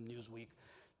 Time, Newsweek,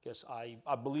 because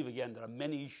I believe again there are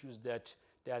many issues that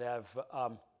have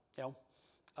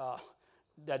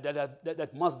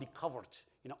that must be covered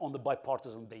on the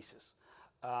bipartisan basis,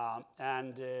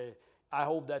 and I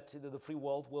hope that the free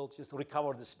world will just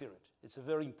recover the spirit. It's a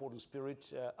very important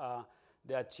spirit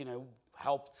that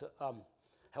helped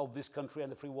this country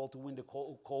and the free world to win the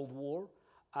Cold War,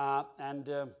 and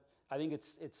I think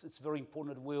it's very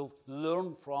important that we'll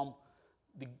learn from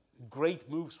the great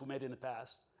moves we made in the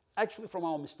past, actually from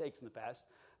our mistakes in the past,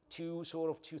 to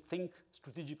think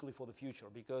strategically for the future,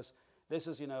 because this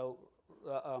is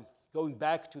going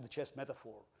back to the chess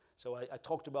metaphor. So I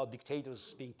talked about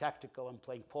dictators being tactical and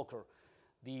playing poker.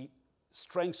 The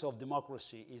strength of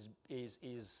democracy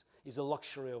is a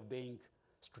luxury of being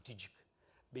strategic,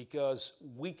 because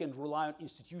we can rely on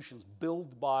institutions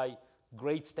built by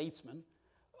great statesmen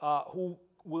who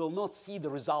will not see the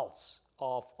results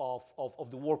of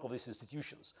the work of these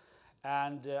institutions.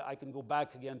 And I can go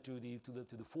back again to the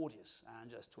 40s,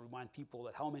 and just to remind people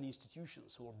that how many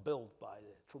institutions were built by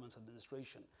the Truman's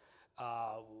administration.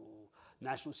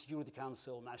 National Security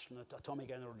Council, National Atomic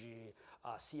Energy,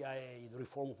 CIA, the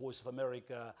reform of Voice of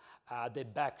America. They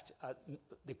backed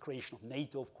the creation of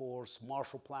NATO, of course,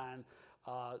 Marshall Plan.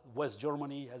 West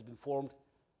Germany has been formed.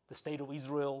 The State of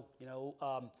Israel,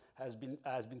 has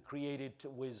been created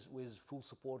with full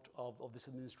support of this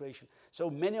administration. So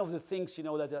many of the things,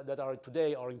 that are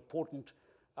today are important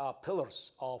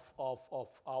pillars of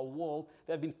our world.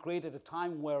 They have been created at a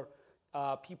time where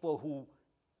people who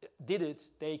did it,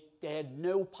 they had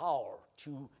no power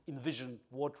to envision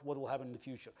what will happen in the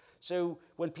future. So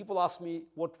when people ask me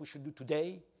what we should do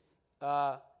today,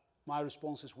 my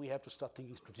response is we have to start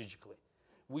thinking strategically.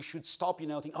 we should stop,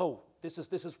 think, oh, this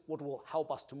is what will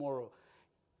help us tomorrow.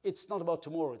 It's not about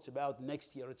tomorrow. It's about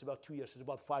next year. It's about 2 years. It's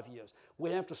about 5 years. We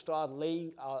have to start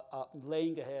laying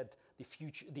ahead the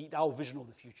future, our vision of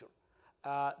the future.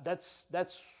 That's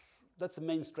the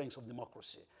main strength of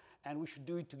democracy, and we should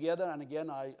do it together. And again,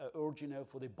 I urge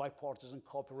for the bipartisan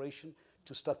cooperation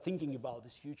to start thinking about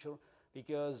this future,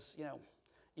 because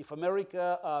if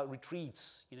America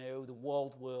retreats, the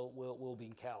world will be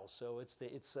in chaos. So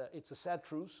it's a sad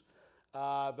truth,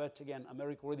 but again,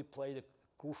 America already played a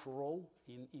crucial role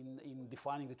in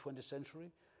defining the 20th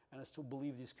century, and I still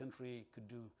believe this country could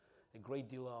do a great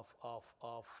deal of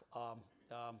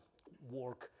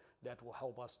work that will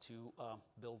help us to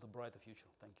build a brighter future.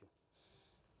 Thank you.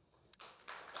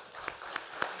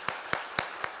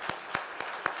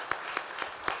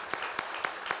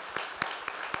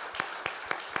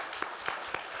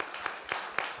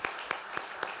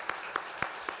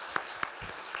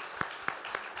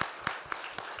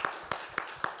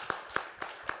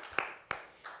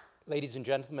 Ladies and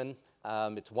gentlemen,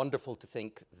 it's wonderful to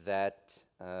think that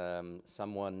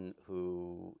someone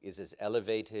who is as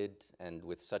elevated and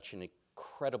with such an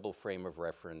incredible frame of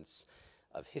reference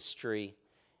of history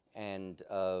and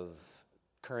of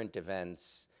current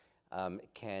events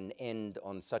can end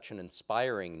on such an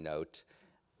inspiring note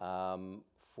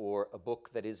for a book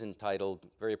that is entitled,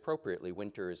 very appropriately,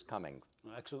 Winter is Coming.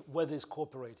 Actually, weather is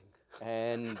cooperating.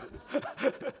 And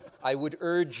I would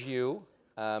urge you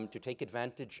to take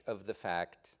advantage of the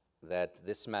fact that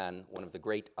this man, one of the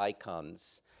great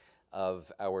icons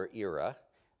of our era,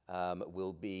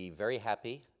 will be very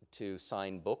happy to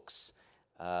sign books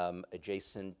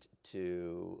adjacent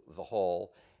to the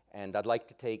hall. And I'd like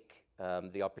to take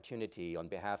the opportunity on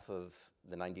behalf of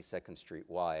the 92nd Street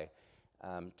Y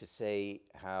to say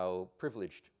how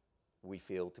privileged we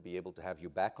feel to be able to have you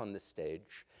back on the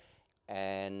stage,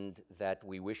 and that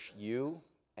we wish you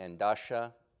and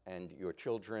Dasha and your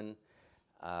children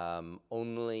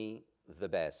only the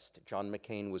best. John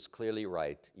McCain was clearly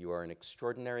right. You are an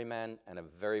extraordinary man and a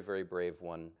very, very brave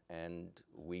one, and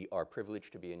we are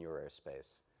privileged to be in your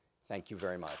airspace. Thank you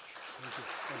very much. Thank you.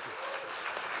 Thank you.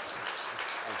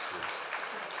 Thank you.